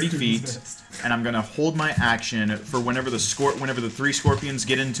move 30 feet, and I'm gonna hold my action for whenever the three scorpions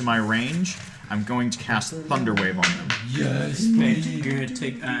get into my range. I'm going to cast Thunderwave on them. Yes. Okay. You're going to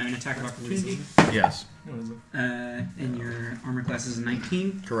take an attack of opportunity, Yes, What is it? and your armor class is a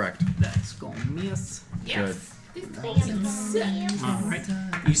 19. correct. That's gonna miss. Good. Alright.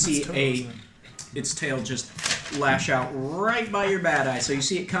 You see its tail just lash out right by your bad eye. So you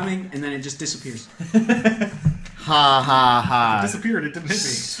see it coming, and then it just disappears. Ha ha It ha. disappeared. It didn't hit me.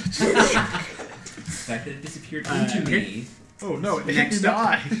 The fact that it disappeared into okay. me. Oh no! It hit Next me to up.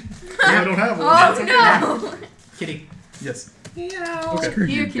 eye. I don't have one. Oh no! Kitty. Yes. Okay. Screw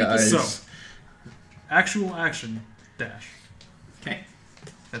Here, you kitty. guys. So, actual action dash. Okay.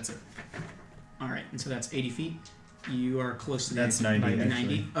 That's it. Alright, and so that's 80 feet. You are close to the That's exit. 90, 90?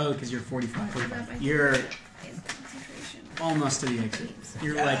 actually. Oh, because you're 45. Concentration. You're almost to the exit.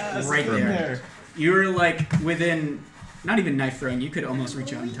 You're like right From there. You're like within, not even knife throwing. You could almost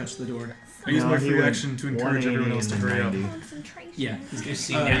reach out and touch the door. I use No, my he free went action to encourage everyone else to 180 hurry up. and 90. Concentration. Yeah, he's You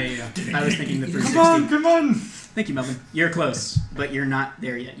see Oh, now. yeah. I was thinking the 360. Come on! Thank you, Melvin. You're close, but you're not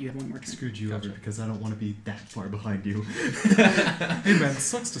there yet. You have one more turn. Screwed you over because I don't want to be that far behind you. Hey man, it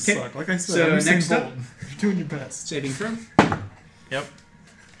sucks to Okay. suck. Like I said, So, I'm Usain next up- Bolt. You're doing your best. Saving throw. Yep.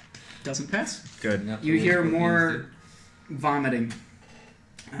 Doesn't pass. Good. Not You the hear scorpions more vomiting.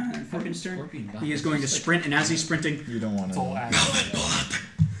 Forkin's turn. Scorpion bomb. He is going to sprint, and as he's sprinting, You don't want It's to. all action.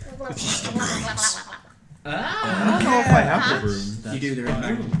 I don't know if I have the room. you do the right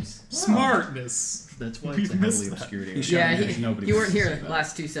back. Smartness. That's why We've it's a heavily missed that. obscured area. He's Yeah, There's nobody you weren't who here sees the that.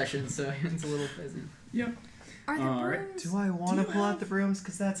 last 2 sessions, so it's a little busy. Are the Alright. brooms? Do I want to pull out the brooms?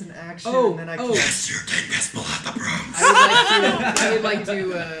 Because that's an action, Oh, and then I oh. can't. Yes, your take us pull out the brooms. I would like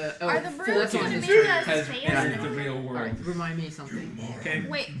to. Are the full brooms on gonna his make turn. us Has fail? entered the real world. Alright, remind me something. Okay.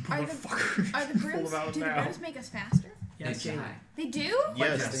 Wait, are the brooms? Full of Do the now. brooms make us faster? Yes, They Jay. die. They do?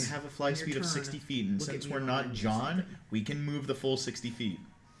 Yes, Yes. they have a fly speed of turn. 60 feet, and Look since at me we're and not remind me John, we can move the full 60 feet.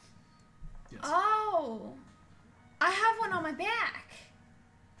 Oh. I have one on my back.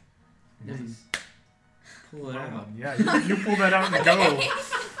 Nice. Pull it out. Yeah, you pull that out and go.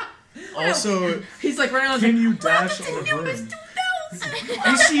 Also, He's like running around Can like, you dash on a broom?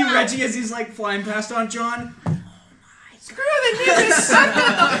 You see Reggie as he's like flying past on John.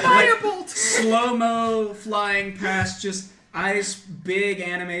 Slow mo flying past, just eyes big,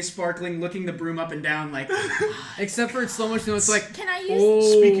 anime sparkling, looking the broom up and down like. except for it's slow motion, it's like, Can I use? oh,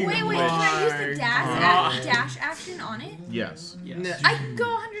 Speaking Wait, of can I use my the God. dash action on it? yes. no, I can go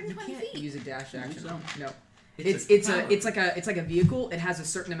you 120 can't feet. use a dash action. so. No. It's It's a like a vehicle. It has a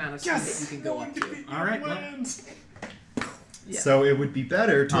certain amount of speed that you can go up to. All right, well, Yeah. So it would be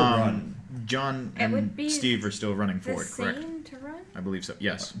better to run. John It would and be Steve are still running The forward, correct? same to run? I believe so.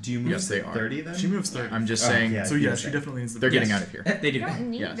 Yes. Do you move Yes, they are. 30 then? She moves 30. I'm just Oh, saying yeah. So you yeah, do she that. definitely needs the they're broom. getting out of here. they You do. don't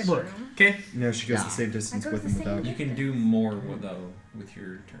need Yes. the Look. broom. Okay. No, she goes Yeah. the same distance I go with the and same without. You can do more though with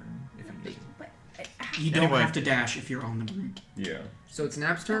your turn if you need to. But, You don't Anyway. have to dash if you're on the broom. Yeah. So it's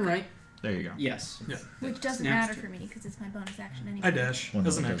Nap's turn, right? There you go. Yes. which doesn't Snaps matter to- for me because it's my bonus action anyway. I dash. Well, no,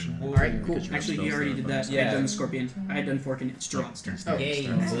 As an it action. doesn't Well, matter. Alright, cool. Because your Actually, you spells already are did bonus. that. I had Yeah. done the scorpion. I had done Forkin. It's draw. Oh, Yay,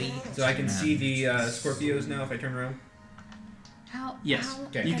 boy. So I can see the Scorpios now if I turn around. How? Yes. How,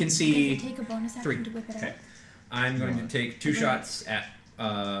 Okay. You can does see it take a bonus action 3. to whip it Okay. out? I'm going to take 2 shots at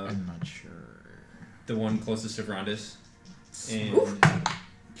I'm not sure. the one closest to Rondis. And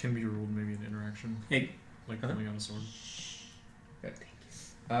Can be ruled maybe an interaction. Hey. Like Uh-huh. pulling out a sword.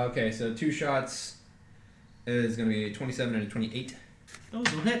 okay, so 2 shots is going to be a 27 and a 28.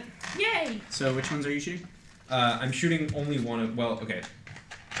 Those will hit. Yay! So which ones are you shooting? I'm shooting only one of. Well, okay.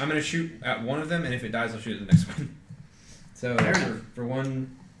 I'm gonna shoot at one of them, and if it dies, I'll shoot at the next one. So Fair enough. for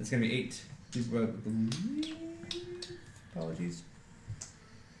one, it's gonna be 8. Apologies.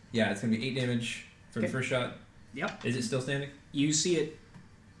 Yeah, it's gonna be 8 damage for the Okay. first shot. Yep. Is it still standing? You see it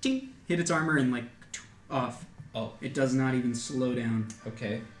ting, hit its armor and like off. Oh, It does not even slow down.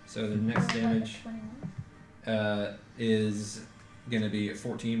 okay. So the next damage is gonna be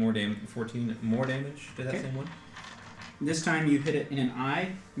 14 more damage. 14 more damage to that Okay. same one. This time you hit it in an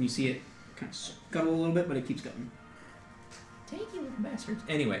eye, and you see it kind of scuttle a little bit, but it keeps going. Take you little bastards.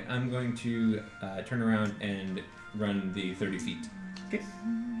 Anyway, I'm going to turn around and run the 30 feet. Okay.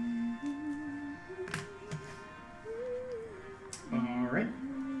 All right.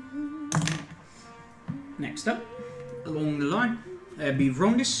 Next up, along the line, be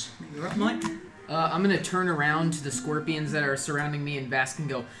Rondis. You're up, Mike. I'm gonna turn around to the scorpions that are surrounding me, and Vask can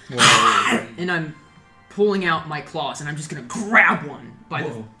go, and I'm pulling out my claws, and I'm just gonna grab one by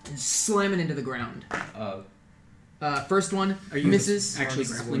the and slam it into the ground. First one Are you misses. actually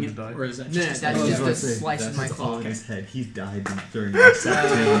This is grappling going it, to die. or is that No, just that's a just a say, slice of my claw. his head. He died during the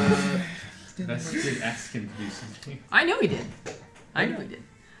second. That's good. Ask him to do something. I know he did. I know he did.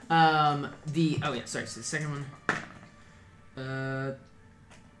 So the second one.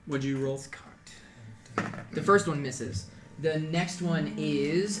 What'd you roll? It's cocked. The first one misses. The next one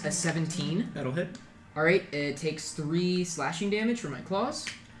is a 17. That'll hit. All right, it takes 3 slashing damage from my claws,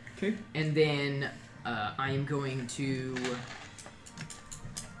 Okay. and then I'm going to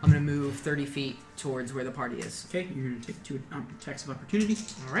move 30 feet towards where the party is. Okay, you're gonna take 2 attacks of opportunity,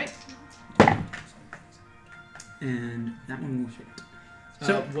 All right. and that one will hit.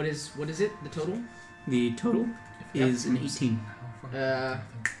 So what is it? The total? The total is an 18.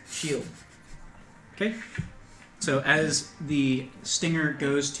 Shield. Okay. So as the stinger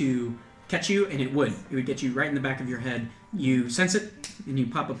goes to catch you, and it would get you right in the back of your head. You sense it, and you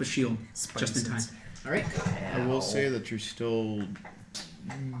pop up a shield just in time. All right. I will say that you're still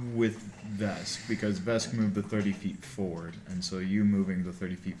with Vesk, because Vesk moved the 30 feet forward, and so you moving the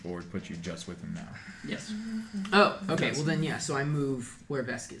 30 feet forward puts you just with him now. Yes. Oh, okay. Well then, yeah. So I move where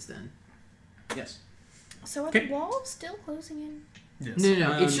Vesk is then. Yes. So are Okay. the walls still closing in? Yes.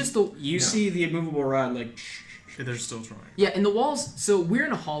 No. It's just the You see the immovable rod like. They're still trying. yeah. And the walls. So we're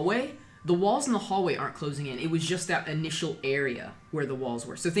in a hallway. The walls in the hallway aren't closing in. It was just that initial area where the walls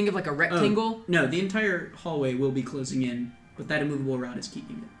were. So think of like a rectangle. No, the entire hallway will be closing in, but that immovable rod is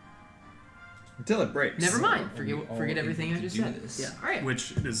keeping it. Until it breaks. Never mind. Are we all Forget everything able I to just do said. this? Yeah. All right.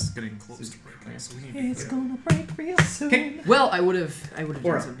 Which is getting close to breaking, so we need to gonna break real soon. Okay. Well, I would have done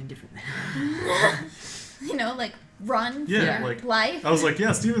Aura. something different. You know, like run Yeah, for like- life. I was like,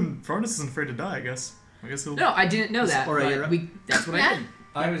 yeah, Stephen Frontis isn't afraid to die, I guess. I guess he'll... No, I didn't know that. Aura, you're But up. that's what I Yeah. did.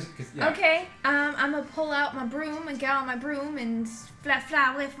 I was. Yeah. Okay, I'm gonna pull out my broom and get on my broom and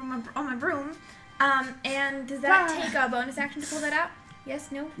fly away from on my broom. And does that take a bonus action to pull that out?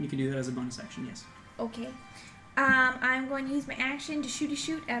 Yes, no? You can do that as a bonus action, yes. Okay. I'm going to use my action to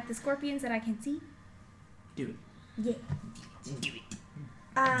shoot at the scorpions that I can see. Do it. Yeah. Do it.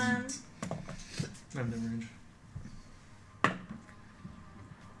 I have no range.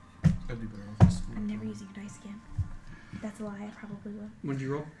 That'd be better off this. I'm never using your dice again. That's a lie, I probably will. What did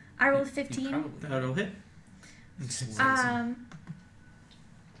you roll? I rolled 15. That'll hit.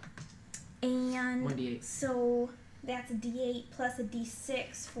 And 1d8. so that's a D8 plus a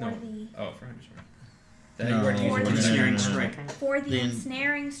D6 for No. the Oh, for 100 strike. That No. you already For used the one. ensnaring no. strike. for the The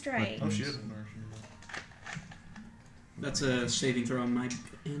ensnaring strike. Oh, she didn't. That's a saving throw on my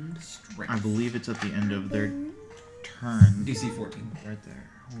end. I believe it's at the end of their turn. DC 14. Right there.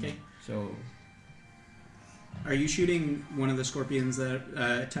 Okay. So Are you shooting one of the scorpions that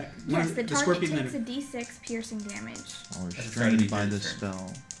attack? Yes, the target scorpion takes that. a D6 piercing damage, Or That's restrained gotta by be the his turn.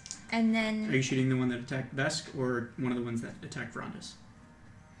 spell. and Are then you shooting the one that attacked Vesk or one of the ones that attacked Vrondis?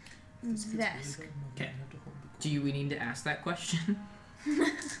 Vesk. Okay. Do we need to ask that question?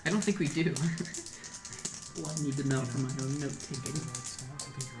 I don't think we do. Well, I need to know for my own note taking.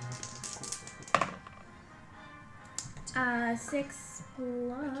 6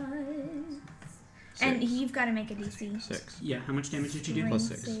 plus. And you've got to make a DC. 6. Yeah, how much damage did you do? Plus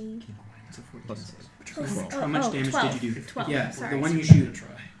Strength 6. save. Plus 6. Plus- How much damage 12. did you do? 12. Yeah, Sorry. the one you shoot.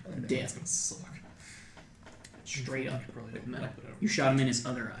 Dead. Straight up. You shot him in his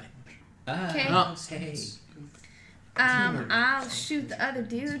other eye. Okay. Oh, Hey. I'll shoot the other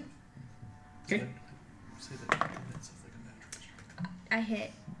dude. Okay. I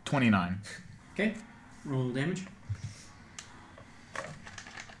hit. 29. Okay. Roll damage.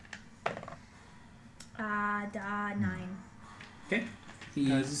 9. Okay.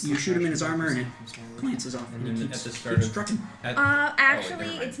 You shoot him in his armor and it glances off. And And he then keeps, at the start keeps of- trucking. Actually,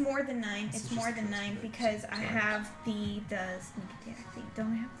 never mind. it's more than 9. It's more than 9 because I have the sneak attack thing.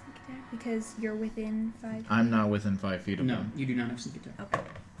 Don't I have sneak attack? Because you're within 5. I'm not within 5 feet of No, him. you do not have sneak attack. Okay.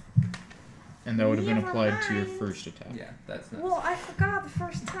 And that would have been Never applied to your mind. first attack. Yeah, that's not. Well, I forgot the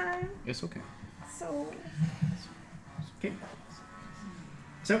first time, It's okay. so. Okay.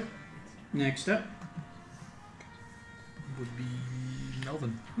 So, next up. Would be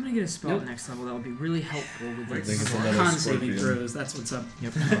Melvin. I'm gonna get a spell Nope. at next level that would be really helpful with I like think it's another Con saving scorpion. throws, that's what's up.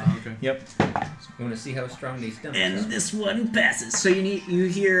 Yep. Okay. Yep. You want to see how strong these stones And are? this one passes. So you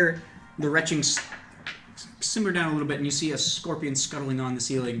hear the retching simmer down a little bit, and you see a scorpion scuttling on the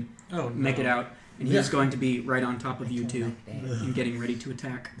ceiling. Oh, Make no. it out, and he's going to be right on top of you two, and getting ready to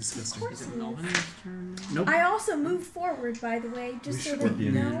attack. Disgusting. Is it Melvin's turn? Nope. I also moved forward, by the way, just so that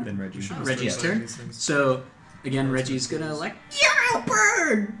you know. Then Reggie. Reggie's turn. So again, Reggie's gonna like yeah,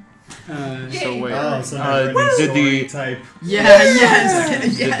 bird. So wait. Oh, so did the type. Yeah, yes,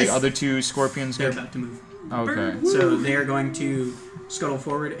 did yes. the other two scorpions They're get? about to move. Okay. So they are going to scuttle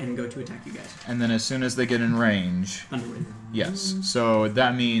forward and go to attack you guys. And then as soon as they get in range, Underway. yes. So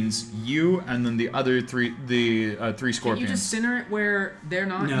that means you and then the other three, the three Can scorpions. you just center it where they're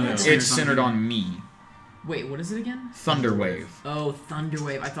not? No, yet? it's It's centered on me. Wait, what is it again? Thunderwave. Oh,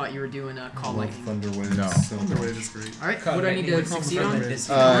 Thunderwave. I thought you were doing a call lightning. Thunderwave. No. So Thunderwave is great. All right, Call what do I need to lightning.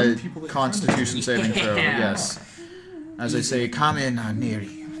 succeed on? Constitution saving throw. Yeah. Yes. As I say, Kamen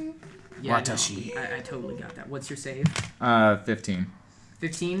Neri. Yeah, Watashi. no, I totally got that. What's your save? 15.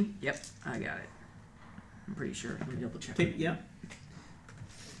 15? Yep, I got it. I'm pretty sure. Let me double check. Okay, yeah.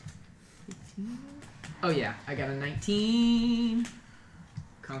 Oh yeah, I got a 19.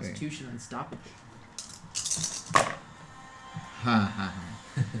 Constitution unstoppable. Ha ha.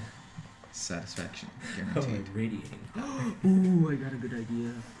 Satisfaction guaranteed. Radiating. Ooh, I got a good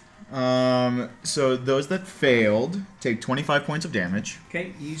idea. So those that failed take 25 points of damage.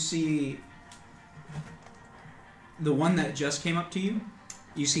 Okay, you see the one that just came up to you.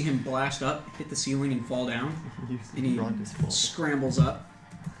 You see him blast up, hit the ceiling, and fall down. And he scrambles up,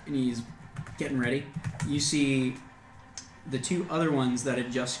 and he's getting ready. You see the two other ones that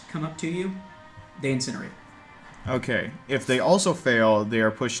had just come up to you. They incinerate. Okay. If they also fail, they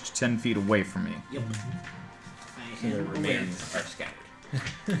are pushed 10 feet away from me. Yep. So the remains are scattered.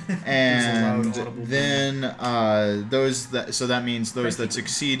 And There's a loud audible then those that so that means those that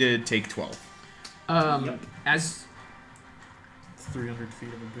succeeded take 12. Yep. As 300 feet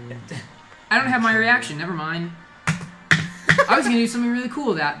of a boom. I don't have my reaction. Never mind. I was gonna do something really cool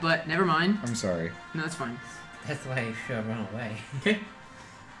with that, but never mind. I'm sorry. No, that's fine. That's why you should run away. Okay.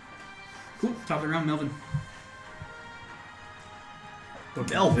 Cool. Top of the round, Melvin.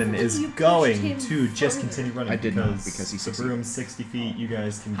 Melvin is You pushed going him to just further. continue running I did not, because he the succeeded. broom's 60 feet. You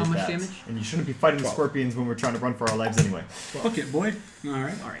guys can How get much that. damage? And you shouldn't be fighting the 12. scorpions when we're trying to run for our lives anyway. Fuck it, boy. All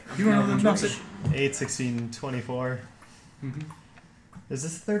right. You don't Melvin have drops nothing. 8, 16, 24. Mhm. Is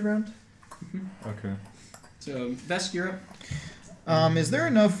this the third round? Mhm. Okay. So, Vesk, you're up. Is there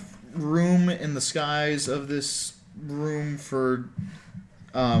enough room in the skies of this room for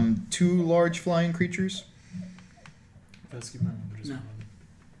 2 large flying creatures? Pesky Mountain, just No. one.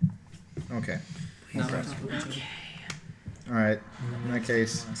 Okay. No. Okay. All right. In that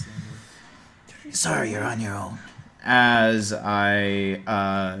case, Sorry, you're on your own. as I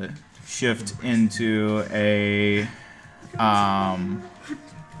shift into a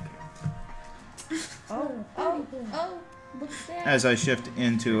Look at that. as I shift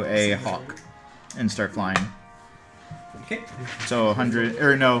into a hawk and start flying. Okay. So 100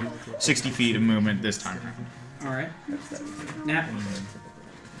 or no, 60 feet of movement this time. All right. Nap.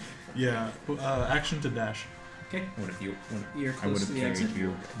 Yeah, action to dash. Okay. What if you? You're I would close have to the carried exit.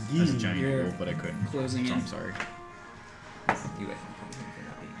 you as a giant You're wolf, but I couldn't. closing So in. I'm sorry. You guys can punish him for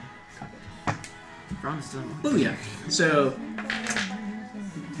not being. Ronda's done. Booyah. So,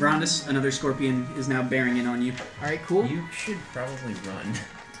 Rondus, another scorpion, is now bearing in on you. All right, cool. You should probably run.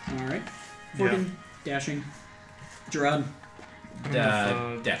 All right. Forkin, dashing. Gerard.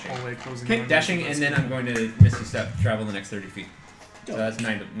 Dashing. Hallway closing Okay, in. Dashing, and then I'm going to Misty Step, travel the next 30 feet. So that's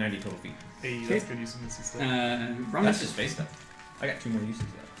 90 total feet. Hey, that's good use of Misty Step. That's Rondus. just face step. I got 2 more uses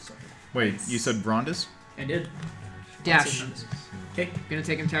yet. So. Wait, you said Brondus? I did. Dash. Okay. Gonna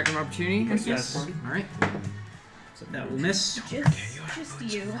take an attack of opportunity. I guess. All right. So that will miss. Just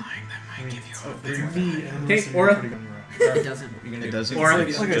you. Okay, Aura. It doesn't. It doesn't. Or-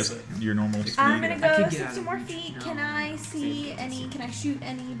 It's like I just said. your normal speed. I'm gonna I go could get 60 out of more reach. feet. No. Can I see any? Can I shoot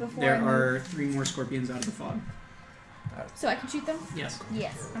any before? There I move? are 3 more scorpions out of the fog. So I can shoot them. Yes.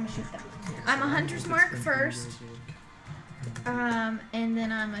 Yes, I'm gonna shoot them. I'm a hunter's mark first. And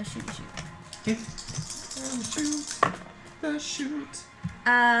then I'm a shoot. Okay. Shoot.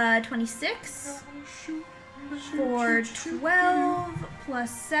 26 for 12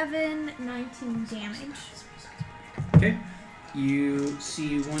 plus 7, 19 damage. Okay. You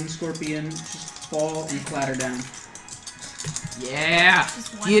see one scorpion just fall and clatter down. Yeah.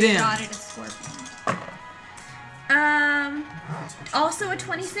 Just one Get in. shot at a scorpion. Also a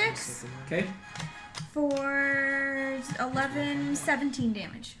 26 Okay. for 11, 17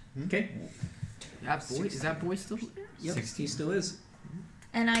 damage. Okay. Is that boy still there? Yep. He still is.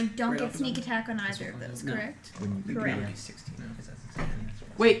 And I don't Right get off the sneak bat. attack on either of those, No. correct? Wouldn't Correct. 16.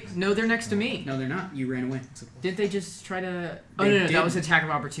 Wait, no, they're next to me. No, they're not. You ran away. Didn't they just try to? Oh They no, did. that was attack of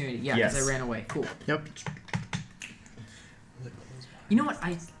opportunity. Yeah, because Yes. I ran away. Cool. Yep. You know what?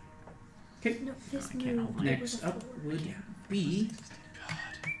 No, this move. Next up would be.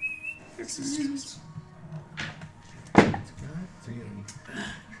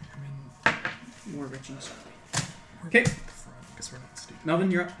 More Reggie's. Okay. Guess we're not stupid.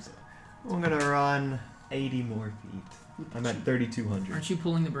 Melvin, you're up. I'm gonna run 80 more feet. I'm at 3,200. Aren't you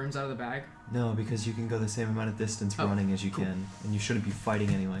pulling the brooms out of the bag? No, because you can go the same amount of distance Oh, running as you cool. can, and you shouldn't be fighting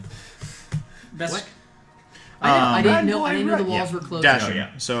anyway. Best. What? I didn't know the walls Yeah. were closed. Dashing.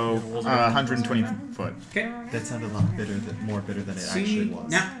 So 120 foot. Okay. That sounded a lot more bitter than it actually was.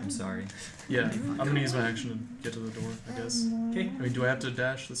 Now. I'm sorry. Yeah, I'm gonna use my action to get to the door, I guess. Okay. I mean, do I have to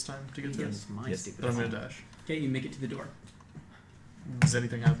dash this time to get to it? Yes. Yes. But I'm gonna dash. Okay, you make it to the door. Does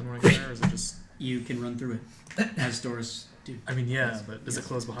anything happen when I get there, or is it just... You can run through it, as doors do. I mean, yeah, but does it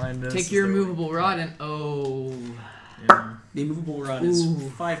close behind us? Take Is your there, movable rod and Yeah. The immovable rod is Ooh.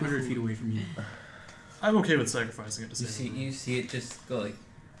 500 feet away from you. I'm okay with sacrificing it to You save see, you see it just go like.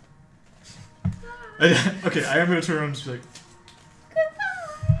 Okay, I am gonna turn around and just be like...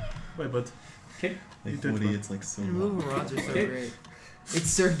 Bye, bud. Okay. Like You did Woody, well. it's like so Removable rods are so Okay. great. It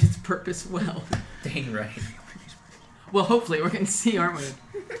served its purpose well. Dang right. Well, hopefully we're gonna see, aren't we?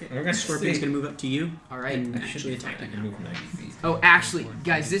 We're gonna Scorpion's see. gonna move up to you All right. and I should actually be attack I you. can move 90 feet. Oh, actually,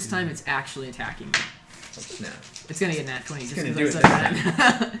 guys, this time it's actually attacking me. Oh, snap. It's gonna get nat 20 just gonna because do I it said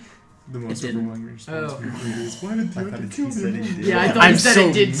that. The most didn't. overwhelming response Oh. we agreed is, why did I you thought have to he kill said me? he did. Yeah, I thought I'm you said so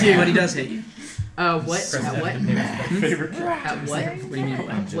it did too. But he does hit you. What? At what? Favorite At what? What do you mean?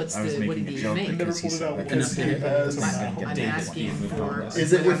 What's I was the? What making did a he joke make? because he Never pulled it said out that Enough he to hit. has- I'm asking for.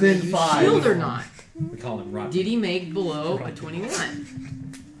 Is it within whether you 5? Shield or not? We call him Rob. Did he make below a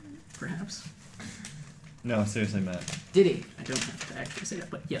 21? Perhaps. No, seriously, Matt. Did he? I don't have to actually say that,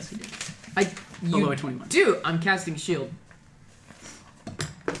 but yes, he did. You Below a 21. do. I'm casting shield.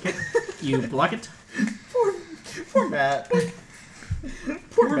 Okay. You block it. Poor Matt.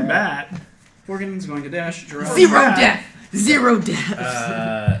 Poor Matt. Morgan's going to dash. Gerard. Zero death. Zero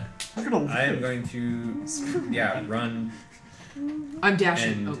death. Look at all I am going to, run. I'm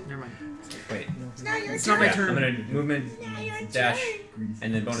dashing. and- Oh, never mind. Wait. It's not my Yeah, turn. I'm gonna movement, dash,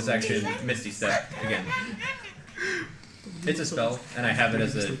 and then bonus action, Misty Step again. It's a spell, and I have it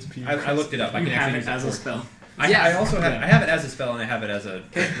as a. I looked it up. I You can have actually it use as a for- spell. Yeah. I also have. I have it as a spell, and I have it as a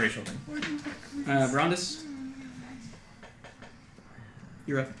racial thing. Rondus.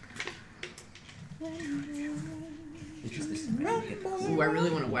 You're up. Ooh, I really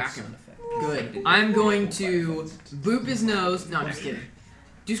want to whack him. Good. I'm going to boop his nose. No, I'm just kidding.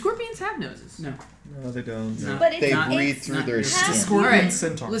 Do scorpions have noses? No. No, they don't. No. But it's They Not- breathe it's through not their your skin. Scorpion Alright,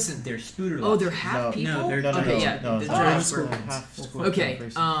 centaur. Listen. They're spooter. Oh, they're half No. people? No, they're No, no, Okay, no, yeah. no, the it's giant not. scorpions. Okay,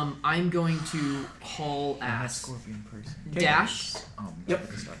 I'm going to haul ass. Scorpion person. Dash. Yep.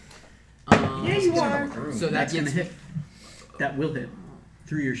 Yeah, you are. So that That's gonna gets. hit. That will hit.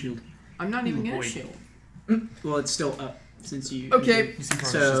 Through your shield. I'm not even Ooh, gonna boy. shield. Well, it's still up since you. Okay.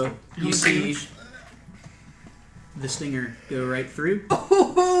 So How you much see damage? the stinger go right through.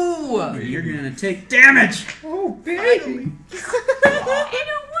 Oh! You're gonna take damage. Oh, baby.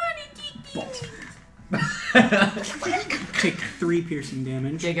 Take 3 piercing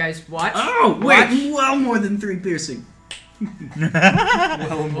damage. Okay, guys, watch. Oh Watch. wait! Well, more than 3 piercing.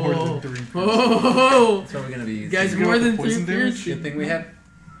 Well, more Oh. than 3. Oh! That's what we're gonna be. Guys, You're more gonna than put 3 poison damage? piercing. Good thing we have.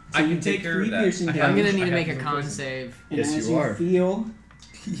 So I you can take take care 3 of that. piercing I have- I'm gonna damage. need to I make a have con poison. save. And Yes, as you are. feel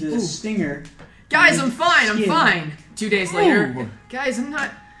the stinger. Guys, I'm fine. I'm Skin. fine. 2 days later. Ooh. Guys, I'm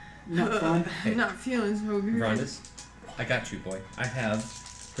not. Not fun. I'm not feeling so good. Rondus, I got you, boy. I have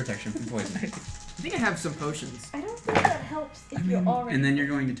protection from poison. I think I have some potions. I don't think that helps if you're already. And then you're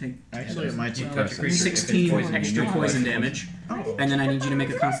going to take Actually, it might be Well, person. creature, if it's 16 poison, extra you poison know. damage. And then I need you to make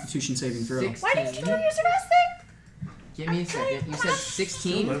a Constitution saving throw. 16. Why did you do your surprise thing? Give me a second. You said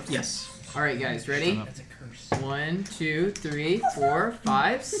 16? Yes. Alright, guys, ready? That's a curse. 1, 2, 3, 4,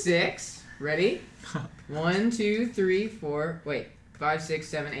 5, 6. Ready? 1, 2, 3, 4. Wait, 5, 6,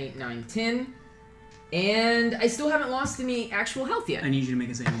 7, 8, 9, 10. And I still haven't lost any actual health yet. I need you to make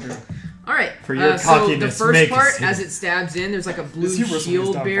a saving throw. All right. For your so the cockiness, first make a part, save. as it stabs in, there's like a blue This hero is shield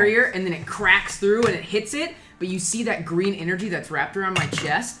downfall. barrier, and then it cracks through and it hits it. But you see that green energy that's wrapped around my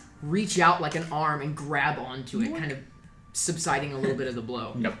chest reach out like an arm and grab onto it, kind of subsiding a little bit of the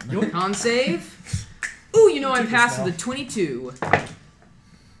blow. Nope. Con save. Ooh, you know I Take this passed now. with a 22.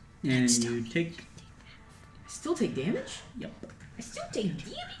 And you take. I still take damage? Yep. I still take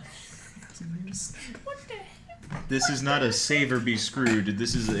damage? What the heck? This is not a save or be screwed.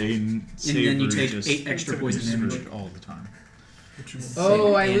 This is a save then you or take just 8 extra be poison damage. screwed all the time.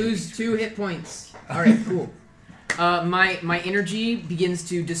 Oh, I damage. lose 2 hit points. Alright, cool. My energy begins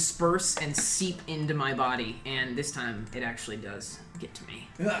to disperse and seep into my body, and this time it actually does get to me.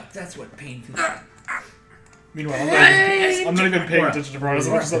 That's what pain feels like. Meanwhile, Hey! I'm not even paying Aura. attention to Brian as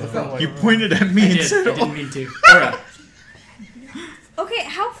much as other fellow. You pointed at me I and did. said, I "Oh." didn't mean to. Alright. Okay,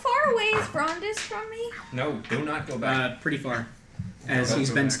 how far away is Brondis from me? No, do not go back. Pretty far. As Don't he's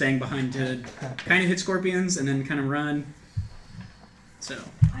go been back. staying behind to kind of hit scorpions and then kind of run. So.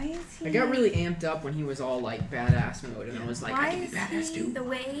 Why is he? I got really amped up when he was all like badass mode, and I was like, Why I can be is badass he too. the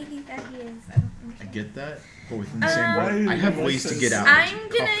way that he is? I don't I understand. get that, but within the same Why way, I have you ways to like get this? out. I'm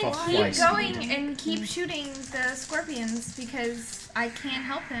gonna Puff, puff, keep flies. going and keep shooting the scorpions because I can't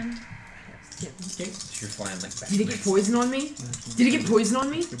help him. Okay. You're flying like that. Did it get poison on me? Did it get poison on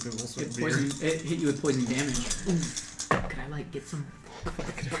me? It, poison, it hit you with poison damage. Could I like get some?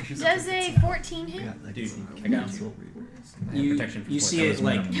 Does a 14 hit? Dude, I got you. I have You, protection for you see was it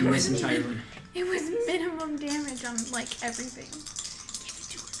like minimum. miss entirely. It was minimum damage on like everything. Give it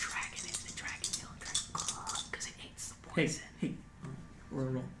to a dragon and the dragon will because it hates the Hey, poison. hey. Or a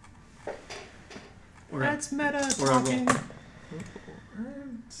roll. Or a, That's meta or a roll.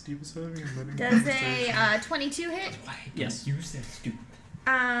 Steve was having a meta Does conversation. a 22 hit? Yes. Use that stupid.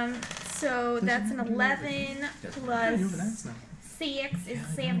 So that's an 11 plus 6 is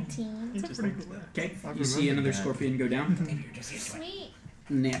 17. It's pretty cool. Okay. I You see remember another that. scorpion go down. Sweet.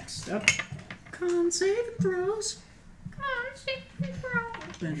 Next up. Con save and throws. Come on, shake me, bro.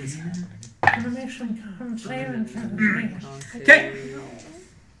 Okay.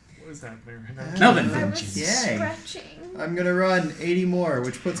 What is happening right now? Melvin. I was Yay. stretching. I'm gonna run 80 more,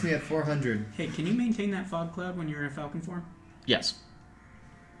 which puts me at 400. Hey, can you maintain that fog cloud when you're in falcon form? Yes.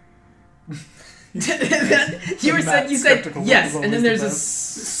 You said skeptical yes, of and then always there's the a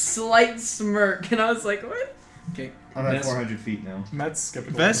best. slight smirk, and I was like, what? Okay. I'm at Yes. 400 feet now. Matt's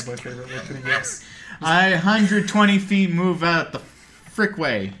skeptical. Best- Is my favorite Lieutenant Gibbs. I 120 feet move out the frick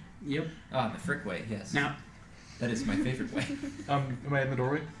way. Yep. Ah, the frick way, yes. Now. That is my favorite way. Am I in the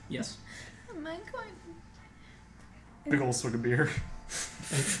doorway? Yes. Am I going? Big old swig of beer.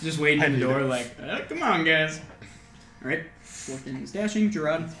 Just waiting I at the need door it. like, come on, guys. Alright. Fourth innings dashing.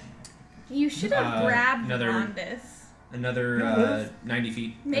 Gerard. You should have grabbed another- Brondis. Another 90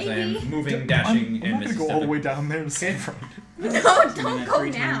 feet as I Maybe. am moving, dashing, I'm and not missing gonna go all the stepping. way down there to see Okay. Brian. No, Doing don't that go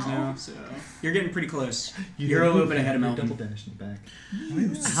 3 times now. now. So you're getting pretty close. You're a little bit ahead of Melvin. Double dashing back.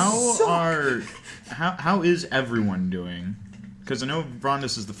 How is everyone doing? Because I know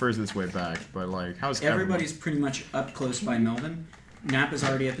Vrondis is the furthest way back, but like, how's Everybody's pretty much up close by Melvin. Nap is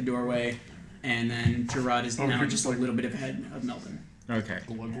already at the doorway, and then Gerard is Oh, now you're just just a like- little bit ahead of Melvin. Okay.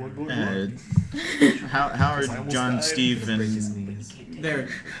 Glug, glug, glug, Uh, glug. how I are almost John, died. Steve, Break his and knees.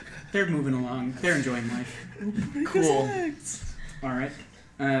 They're moving along. They're enjoying life. cool? All right.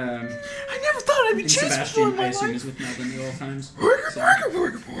 I never thought I'd be And chased Sebastian, before I in my assume, life. is with Melvin at all times.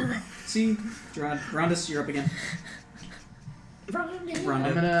 So, see, Gerard, Rondus, you're up again. I'm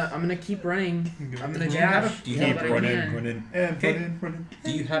Rhonda. gonna keep running. I'm gonna Do you have dash. a- do you all have that a I run can. running, Okay. running.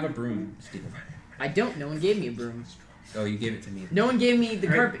 Do you have a broom, Stephen? I don't. No one gave me a broom. Oh, you gave it to me. No one gave me the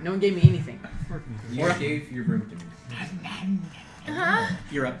Alright. carpet. No one gave me anything. You gave your broom to me. Huh?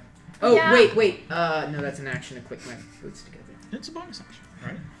 You're up. Oh Yeah. wait. No, that's an action to click my boots together. It's a bonus action,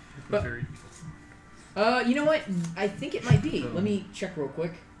 right? But- Very- You know what? I think it might be. Let me check real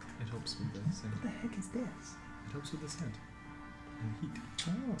quick. It helps with the scent. What the heck is this? It helps with the scent. And heat.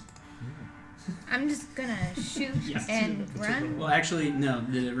 Oh. I'm just gonna shoot Yes. and run. Well, actually, no.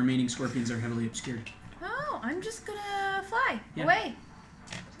 The remaining scorpions are heavily obscured. Oh, I'm just gonna fly Yeah. away.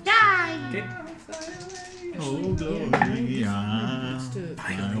 Die. Okay. Oh, glory, fly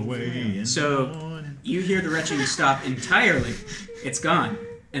away in So- the morning. You hear the retching stop entirely. It's gone.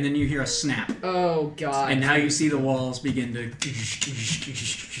 And then you hear a snap. Oh god. And now you see the walls begin to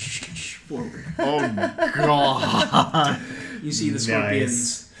forward. Oh god. You see the Nice.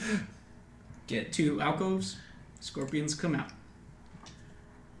 scorpions get 2 alcoves. Scorpions come out.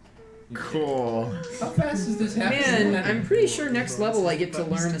 Cool. How fast is this happening? Man, I'm pretty sure next level I get to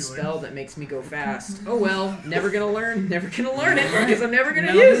learn a spell that makes me go fast. Oh well, never gonna learn it because I'm never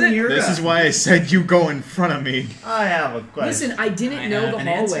gonna use it. This is why I said you go in front of me. I have a question. Listen, I didn't know the have an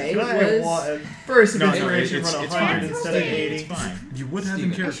answer. hallway Could I was. wa- First No, inspiration, it's run fine. 100 instead of 80. It's fine. You would have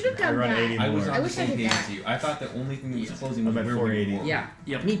Steven. in I should character. have done I run that. 80 I was more. I on the wish I same did page that. as you. I thought the only thing that was closing I'm was at where we 480. were. Yeah,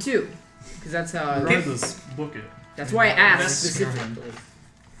 Yep. me too. Because that's how. Regardless, book it. That's why I asked That's specifically.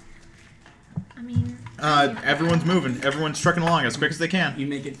 I mean, Everyone's moving. Everyone's trucking along as quick as they can. You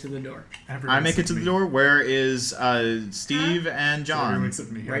make it to the door. I make it to the door. Where is Steve and John?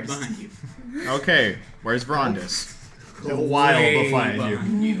 Except me. Right behind you. Okay, where's Vrondis? A while Way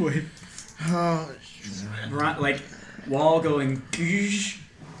behind you. Wait. Like, wall going.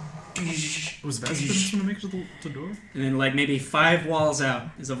 Was Vesper gonna make it to the door? And then, like, maybe 5 walls out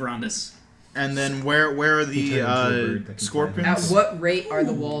is a Verandis. And then where are He turned into a bird the that can scorpions? At what rate are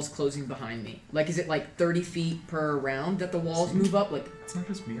the walls closing behind me? Like, is it like 30 feet per round that the walls move up? Like, It's not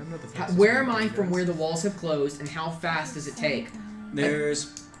just me. I'm not the fastest. where am one I of you from guys. where the walls have closed, and how fast does it take?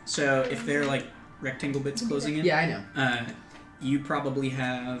 So if they're, like, rectangle bits closing in, Yeah, I know. you probably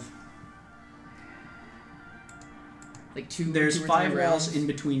have. Like two. There's 2 or 5 3 walls rounds. in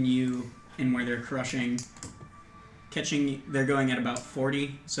between you and where they're crushing. Catching, they're going at about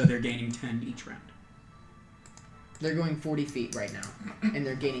 40, so they're gaining 10 each round. They're going 40 feet right now, and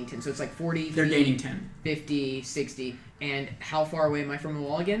they're gaining 10. So it's like 40 They're feet, gaining 10. 50, 60. And how far away am I from the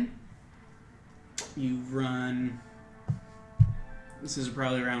wall again? You run. This is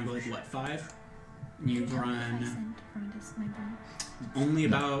probably around, like, what, 5? You run only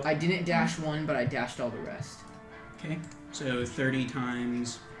about. I didn't dash one, but I dashed all the rest. Okay, so 30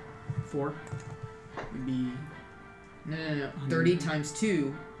 times 4 would be. No. 30 times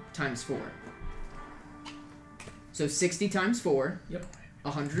 2 times 4. So 60 times 4. Yep.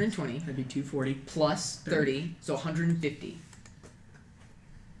 120. That'd be 240. Plus 30, so 150.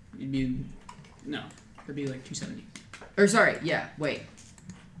 It'd be. No, it'd be like 270. Or sorry, yeah, wait.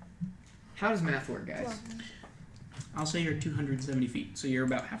 How does math work, guys? I'll say you're 270 feet, so you're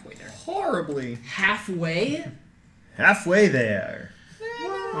about halfway there. Horribly. Halfway? Halfway there.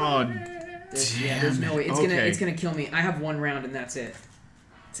 Oh, There's no way. Okay. It's gonna kill me. I have 1 round and that's it.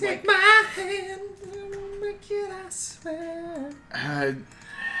 Take my hand, make it, I swear.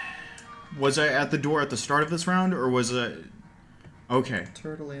 was I at the door at the start of this round, or was it? Okay.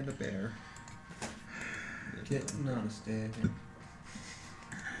 Turtle and a bear. Getting on a stage.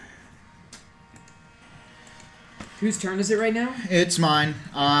 Whose turn is it right now? It's mine.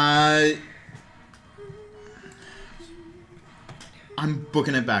 I'm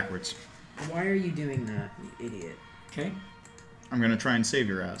booking it backwards. Why are you doing that, you idiot? Okay, I'm gonna try and save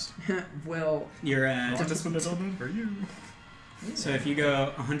your ass. Well, you're I at. just want to know that for you. So if you go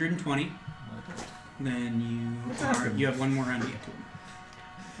 120, then you have 1 more round to get to him.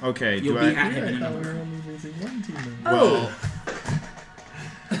 Okay. You'll do be I? at him in I thought another we were round. only losing one team. Then. Well,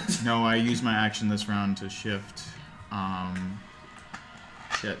 no, I use my action this round to shift.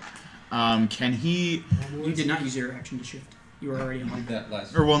 Shit. Can he? You did not use your action to shift. You were already Did on. that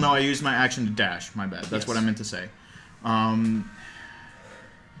last. Or well, no, I used my action to dash. My bad. That's what I Yes. meant to say.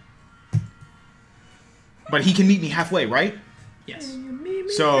 But he can meet me halfway, right? Yes.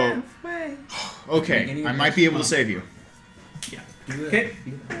 So, okay, Any I might be able to save you. Okay.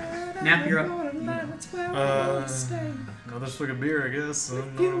 Nap, you're up. Another swig of beer, I guess. I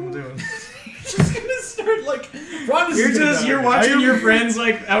don't know what I'm doing. Just gonna start like. You're watching your friends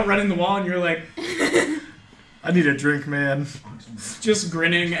like outrunning the wall, and you're like I need a drink, man. just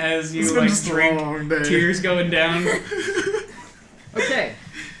grinning as you It's been like just a drink, long day. tears going down. okay.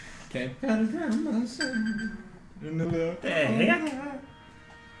 Okay. Gotta drown myself. The heck?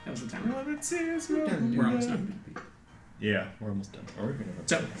 That was the time. We're almost done. Yeah, we're almost done.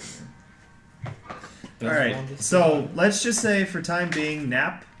 So Alright, so let's just say for time being,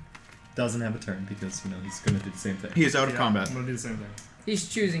 Nap doesn't have a turn because, he's going to do the same thing. He is out of Yeah, combat. I'm gonna do the same thing. He's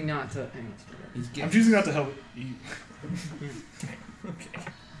choosing not to. Hang on. I'm choosing not to help you.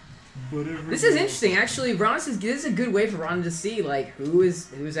 Whatever. This is interesting, actually. This is a good way for Ron to see like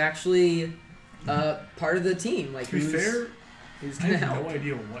who's actually part of the team. Like To be fair, who's I gonna have help. no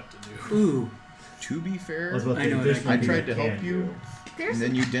idea what to do. ooh, To be fair, I know that. I tried to help you, There's and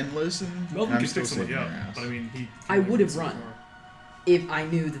then you didn't listen. Melvin I'm can still stick somebody saving up, your ass. but I mean, he. I would have so run. far. If I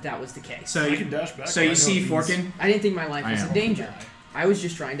knew that was the case. so I you can dash back. so but I you know see he's- Forkin. I didn't think my life I was in am. danger. I was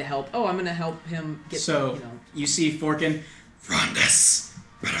just trying to help. Oh, I'm gonna help him get. So- you know. You see Forkin, Frondis,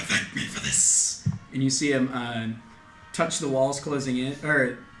 better thank me for this. and you see him touch the walls closing in,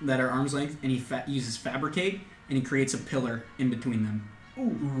 or that are arm's length, and he uses fabricate, and he creates a pillar in between them.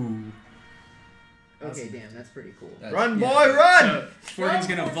 Ooh. Okay, damn, that's pretty cool. Run, boy, run! So Forgan's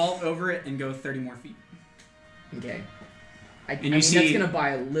gonna vault over it and go 30 more feet. Okay. I you mean, see- that's gonna buy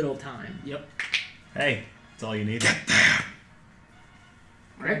a little time. Yep. Hey, that's all you need.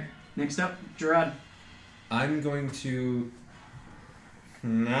 Alright. Next up, Gerard. I'm going to.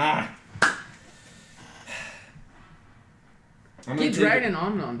 Nah. I'm Get take Dragon and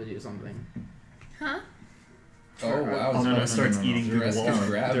Omnom to do something. Huh? Oh wow! Oh, no, starts eating through the Rest wall. can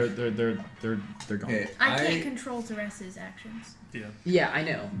grab. They're gone. Okay, I can't control Teresa's actions. Yeah. Yeah, I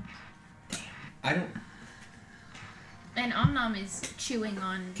know. I don't. And Omnom is chewing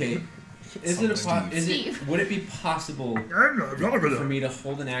on. Okay. Is it Steve. would it be possible for me to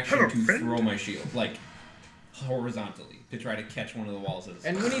hold an action to throw my shield, like horizontally, to try to catch one of the walls?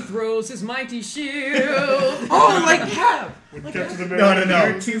 And when he throws his mighty shield, oh, like Cap. No.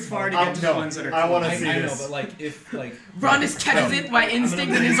 You're too far to get to the ones that are I want to close. see I this. know, but like if like Ronus catches it by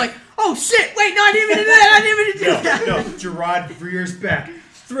instinct and is like, oh shit, wait, no, I didn't mean to do that, I didn't mean to do that. No, Gerard rears back,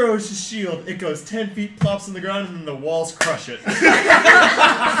 throws his shield, it goes 10 feet, plops on the ground, and then the walls crush it.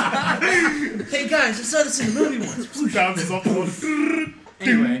 Hey guys, I saw this in the movie once. Bounces off the wall.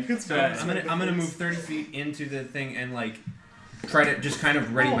 Anyway, I'm gonna move 30 feet into the thing and like try to just kind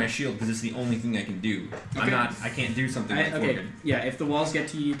of ready my shield because it's the only thing I can do. Okay. I can't do something like okay. Forgan. Yeah, if the walls get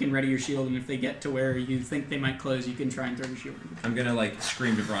to you, you can ready your shield, and if they get to where you think they might close, you can try and throw your shield. I'm gonna like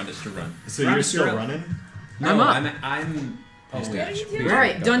scream to Vrondis to run. So Ron, you're still you're up. running? No, I'm up. I'm. Oh What are wait. you doing? All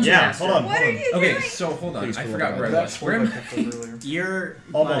right, Dungeon Yeah, Master. hold on. What are you doing? Okay, so hold on. Please I pull forgot it where I out. was. Where am I? You're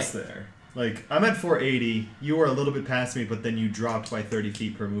Almost there. Like, I'm at 480, you were a little bit past me, but then you dropped by 30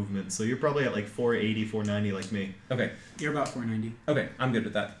 feet per movement, so you're probably at like 480, 490 like me. Okay, You're about 490. okay, I'm good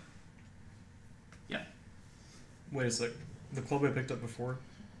with that. Wait a sec. The club I picked up before,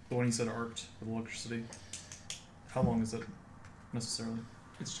 the one you said arced with electricity, how long is it necessarily?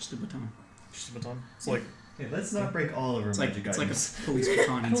 It's just a baton. Just a baton? It's like, Hey, let's not break all of our It's like magic it's like items. a police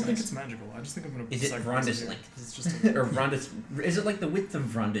baton I in don't think size. it's magical. I just think I'm gonna. Is it sacrifice Vrondis here, length? 'cause It's just a, Or Vrondis? Is it like the width of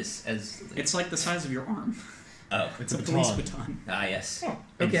Vrondis as? It's like the size of your arm. Oh, It's a a police baton. baton. ah yes. Oh,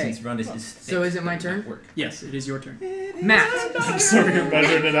 And okay. Since Vrondis is thick, So is it my would not turn? Work. Yes, it is your turn. Matt. I'm sorry, you're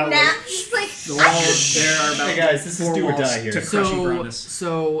measuring it out. Nah, Like, he's like. The walls there are about Hey guys, this is 4 do or walls die here. to crushing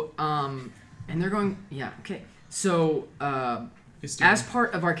So, Vrondis. and they're going, yeah, okay. So, it's as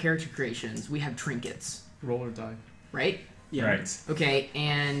part of our character creations, we have trinkets, roll or die. right? Yeah. Right. Okay,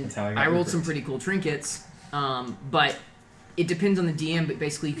 and That's how I got I rolled recruits. some pretty cool trinkets, but it depends on the DM, but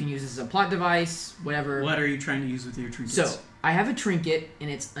basically you can use this as a plot device, whatever. What are you trying to use with your trinkets? So, I have a trinket, and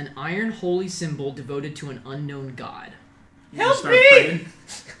it's an iron holy symbol devoted to an unknown god. You start praying.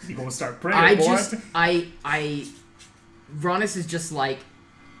 You gonna start praying, I boy. just, Ronus is just like,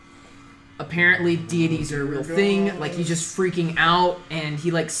 apparently deities are a real thing, like he's just freaking out, and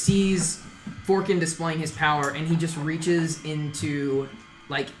he like sees Forkin displaying his power, and he just reaches into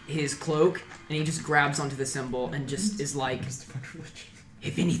like his cloak, and he just grabs onto the symbol, and just is like,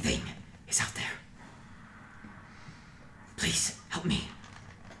 if anything is out there, please help me.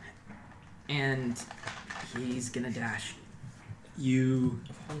 And he's gonna dash. You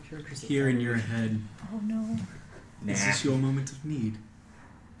hear in your head, Oh no. is this your moment of need?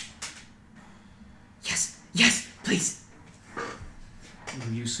 Yes, please.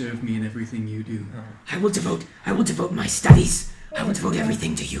 Will you serve me in everything you do? I will devote my studies. I will devote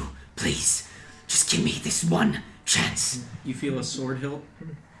everything to you. Please, just give me this one chance. You feel a sword hilt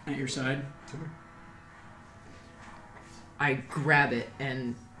at your side. I grab it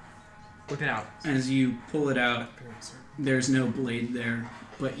and whip it out. As you pull it out, there's no blade there,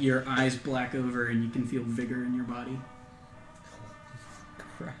 but your eyes black over and you can feel vigor in your body.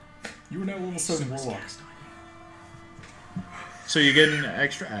 You are now level 7 warlock. So you get an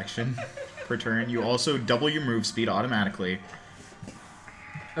extra action per turn. You also double your move speed automatically.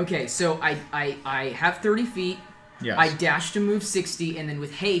 Okay, so I have 30 feet. Yes. I dash to move 60, and then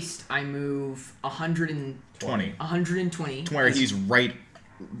with haste, I move 20. 120. To where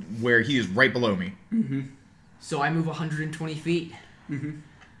he is right below me. Mm-hmm. So I move 120 feet. Mm-hmm.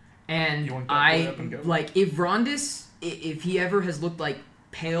 And You want that boy up and go? like, if Rondis, if he ever has looked like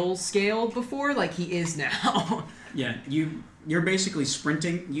pale scaled before, like he is now. Yeah, you're basically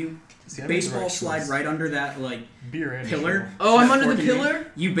sprinting. You See, I made the baseball right slide choice. right under that like Beer and pillar. Oh, I'm that under the fork in you.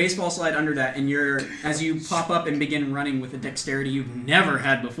 pillar? You baseball slide under that, and as you pop up and begin running with a dexterity you've never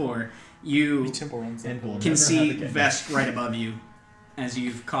had before, you tempo runs. And we'll can never see have again. Vest right above you as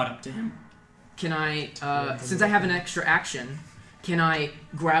you've caught up to him. Can I, since I have an extra action, can I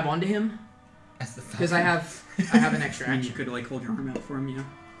grab onto him? Because I have an extra I mean, you action. could like hold your arm out for him, yeah.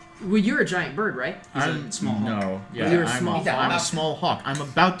 Well, you're a giant bird, right? He's a I'm small hawk. No, yeah, you're a I'm small I'm a hawk. small hawk. I'm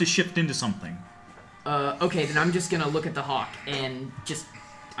about to shift into something. Okay, then I'm just gonna look at the hawk and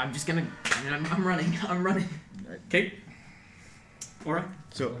I'm running. I'm running. Okay. Aura?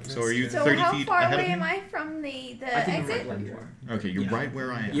 So are you So 30 how feet far ahead away of am me? I from the I think I'm exit? right where you are. Okay, you're Yeah. right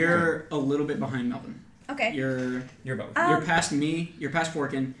where I am. You're a little bit behind Melvin. Okay. You're You're both. you're past me. You're past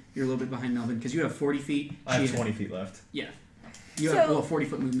Forkin. You're a little bit behind Melvin because you have 40 feet. I have She- 20 feet left. Yeah. You have So-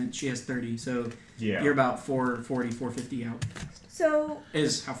 40-foot movement. She has 30, so Yeah. you're about 440, 450 out. So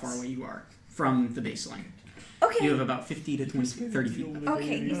Is how far away you are from the baseline. okay. You have about 50 to 20, 30 feet.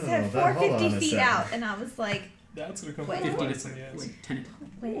 Okay, you Oh, said hold on 450 a feet second. out, and I was like, That's gonna come Wait. from 50 the to yes. like 10.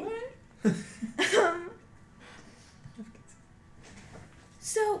 wait.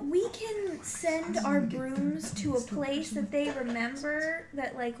 So we can send our brooms to a place that they remember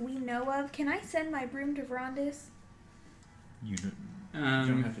that like we know of. Can I send my broom to Verondis? You don't- You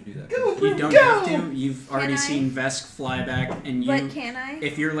don't have to do that. You don't have to. You've already I? seen Vesk fly back, and you. But can I?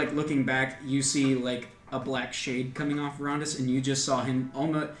 If you're like looking back, you see like a black shade coming off Rondus, and you just saw him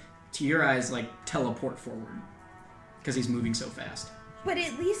almost to your eyes like teleport forward because he's moving so fast. But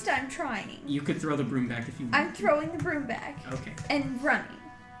at least I'm trying. You could throw the broom back if you want. I'm throwing the broom back Okay. and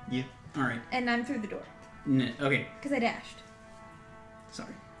running, All right. and I'm through the door Okay. because I dashed.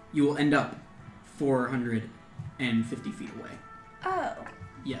 Sorry. You will end up 450 feet away. Oh,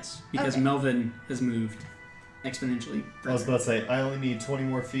 Yes, because Okay. Melvin has moved exponentially. I was about to say, I only need 20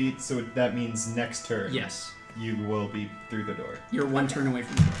 more feet, so that means next turn Yes, you will be through the door. you're one turn away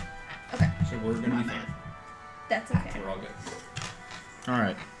from the door. So we're gonna My be bad. fine. that's okay. We're all good. All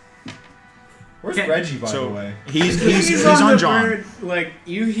right. Where's Okay. Reggie, by So the way? he's on the John. bird, like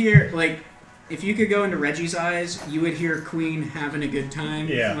you hear, like if you could go into Reggie's eyes, you would hear Queen having a good time.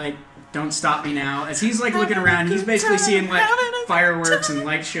 Yeah. Like, don't stop me now. As he's like looking around, he's basically seeing like fireworks and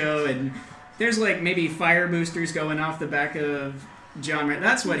light show, and there's like maybe fire boosters going off the back of John.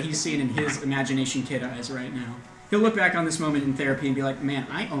 That's what he's seeing in his imagination kid eyes right now. He'll look back on this moment in therapy and be like, "Man,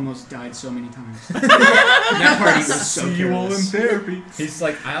 I almost died so many times. That party was so See you all in careless." therapy. He's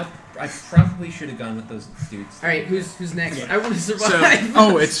like, I probably should have gone with those dudes. All right, who's next? Okay. I want to survive.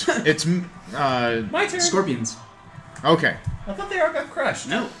 Oh, it's My turn. Scorpions. okay. I thought they all got crushed.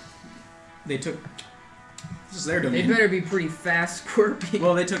 No, they took. This is their they domain. better be pretty fast, Scorpion.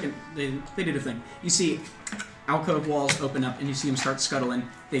 Well, they took it. They did a thing. You see, alcove walls open up, and you see them start scuttling.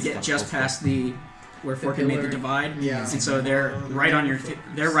 They get just past the where The Forkin made the pillar. divide, Yeah. and so they're right on your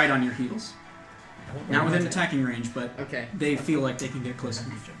heels. Not within attacking range, but Okay. they feel like they can get close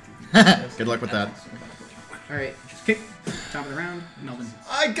enough. Good luck with that. All right. Okay, top of the round, Melvin.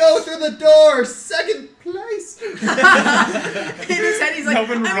 I go through the door! Second place! In his head, he's like,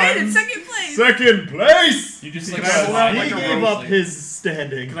 Melvin I made it runs. second place. Second place! You just Can like I hold out He like a gave rope? up his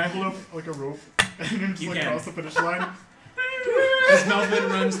standing. Can I hold up like a rope and then just You like can. cross the finish line? As Melvin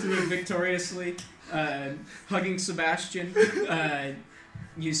runs through it victoriously, hugging Sebastian,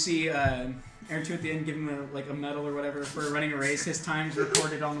 you see Aaron 2 at the end give him a medal or whatever for running a race. His time's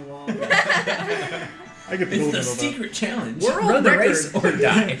recorded on the wall. I get It's the secret challenge. World Run the record. race or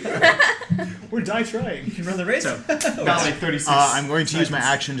die. We're die trying. You can run the race. So, Got like 36. I'm going to use my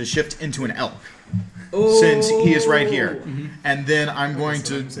action to shift into an elk Oh. since he is right here, Mhm. and then I'm going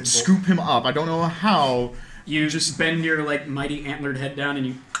to scoop him up. I don't know how. You just bend your like mighty antlered head down and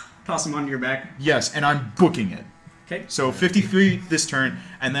you toss him onto your back. Yes, and I'm booking it. Okay. So 50 feet this turn,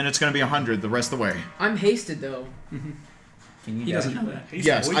 and then it's going to be 100 the rest of the way. I'm hasted though. Can you He dash? doesn't know that.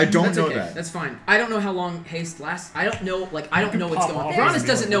 Yes, I don't That's know okay. that. That's fine. I don't know how long haste lasts. I don't know. Like I don't know what's pop going on. off Veronis and be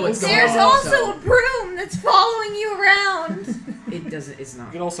doesn't like, know what's going There's on. also a broom that's following you around. so it doesn't. It's not.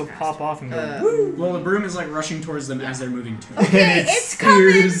 You can also fast. pop off and go. Well, the broom is like rushing towards them as they're moving to it. Okay, And it it's coming.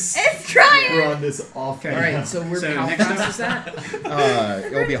 steers It's trying. We're on this off. Okay. All right. So we're So how next fast up- is that?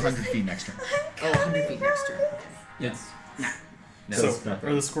 It'll be 100 feet next turn. Oh, 100 feet next turn. Okay. Yes. No. So, That's nothing.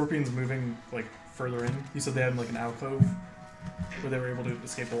 are the scorpions moving like further in? You said they had like an alcove where they were able to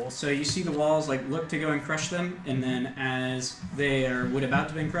escape the walls. So you see the walls like look to go and crush them, and then as they are about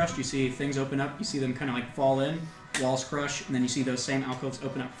to be crushed, you see things open up. You see them kind of like fall in, walls crush, and then you see those same alcoves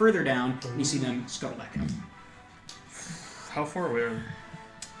open up further down. And you see them scuttle back out. How far away are they?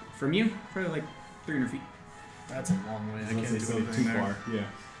 From you, probably like 300 feet. That's a long way. I can't do so anything too there. far. Yeah.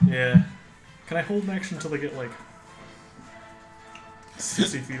 Yeah. Can I hold an action until they get like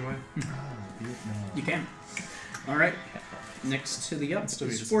 60 feet away? You can. All right. Next to the up Still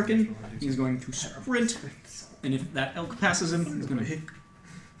be is just Forkin. additional He's going to sprint, and if that elk passes him, he's going to hit.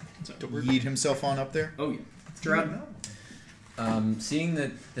 So, Yeet himself on up there. oh yeah, Gerard. Seeing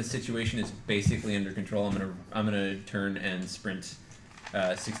that the situation is basically under control, I'm gonna turn and sprint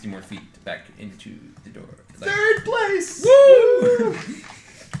 60 more feet back into the door. Like, Third place! Woo!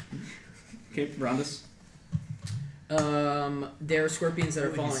 Okay, Rondus. There are scorpions that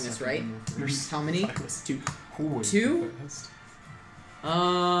are following us, right? How many? 2. Two?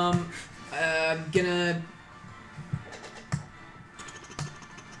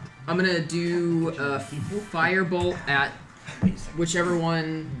 I'm gonna do a firebolt at whichever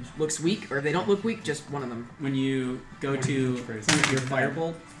one looks weak, or if they don't look weak, just one of them. When you go to point your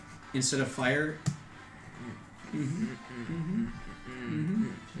firebolt, instead of fire, you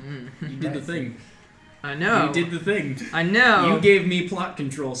did the thing. I know. You did the thing. I know. You gave me plot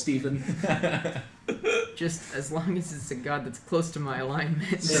control, Stephen. Just as long as it's a god that's close to my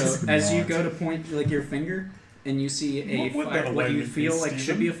alignment. So as you go to point like your finger, and you see a What would that what you alignment feel be, like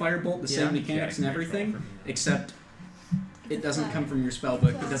should be a Steven? firebolt, the same mechanics and everything, except it doesn't come from your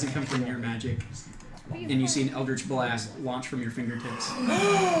spellbook, it doesn't come from your magic, and you see an Eldritch Blast launch from your fingertips.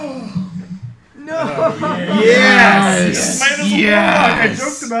 No! Yes! Mine is a warlock. I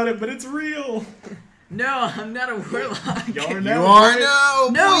joked about it, but it's real. No, I'm not a warlock. You are You now. are now!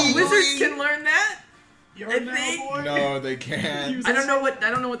 No, boy. wizards can learn that. You I are now, think- boy. No, they can't. I don't know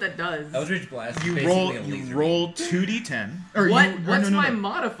what that does. Eldritch Blast. You is roll. basically a You laser roll beam. 2d10. Or What? You, or What's no, my no.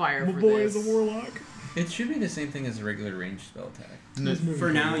 modifier My for boy this? is a warlock. It should be the same thing as a regular ranged spell attack. No,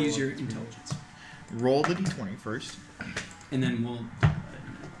 For now, use your intelligence, roll the d20 first. and then we'll.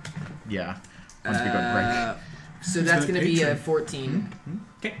 Yeah. Once we go to break. So Who's that's that gonna be a patron? 14.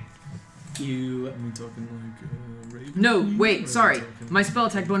 You Are we talking like Raven? No, Or wait, are sorry. we talking- My spell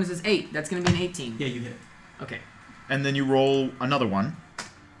attack bonus is 8. That's gonna be an 18. yeah, you hit it. Okay. And then you roll another one.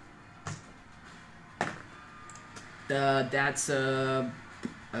 That's a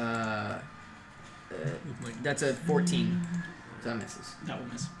that's a 14. So that misses. That will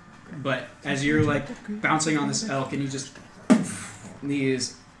miss. But as you're like bouncing on this elk, and you just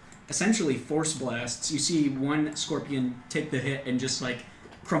these essentially force blasts, you see one scorpion take the hit and just like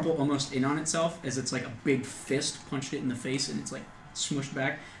crumple almost in on itself as it's like a big fist punched it in the face, and it's like smushed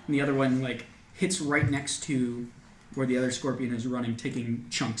back. And the other one like hits right next to where the other scorpion is running, taking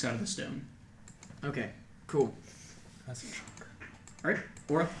chunks out of the stone. Okay. Cool. That's a shocker. All right,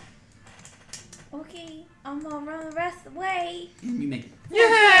 Aura, Okay, I'm gonna run the rest of the way. you make it.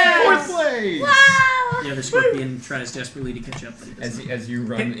 Fourth place! Wow! The other scorpion tries desperately to catch up, but it doesn't. As you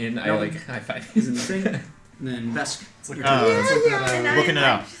run Okay. in, I No. like high five. He's in the thing. And then Vesk. It's like Uh, it's like that, And Looking it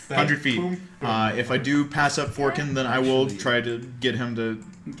I'm up. 100 feet. boom. If I do pass up Forkin, then I will try to get him to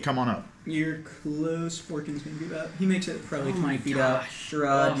come on up. You're close. Forkin's gonna be about. He makes it probably 20 feet out.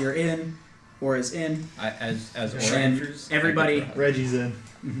 Sherrod, you're in. Aura's in. As Aura And enters, everybody- I give her a hug. Reggie's in.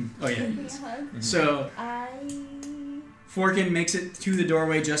 Oh yeah. Give me a hug. So I Forkin makes it to the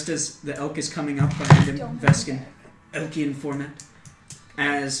doorway just as the elk is coming up behind him. don't Vesk in Elkian format.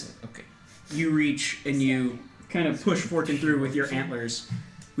 As Okay. you reach and you kind of push Forkin through with your antlers,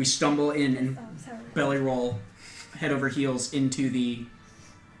 we stumble in and sorry. belly roll, head over heels into the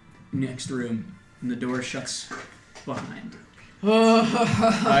next room, and the door shuts behind.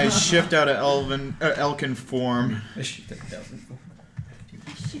 I shift out of Elkin form. I shoot that down.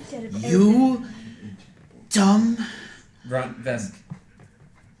 Shift out of You dumb. Run, Vesk.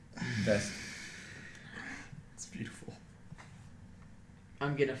 Vesk. It's beautiful.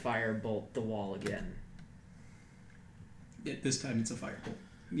 I'm gonna firebolt the wall again. This time it's a firebolt.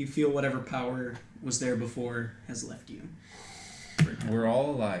 You feel whatever power was there before has left you. We're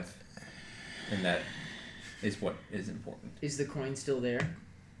all alive, and that is what is important. Is the coin still there?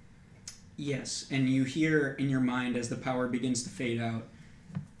 Yes, and you hear in your mind as the power begins to fade out,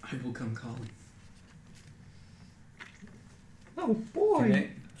 I will come calling. Oh boy.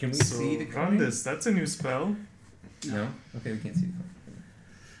 Can we So, see the run coin? this. That's a new spell. No? Okay, we can't see the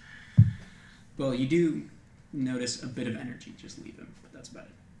coin. Well, you do notice a bit of energy just leave him, but that's about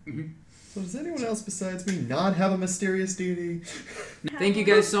it. So does anyone else besides me not have a mysterious deity? Thank you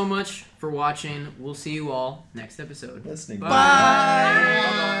guys so much for watching. We'll see you all next episode. Listening.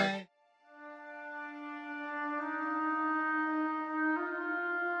 Bye.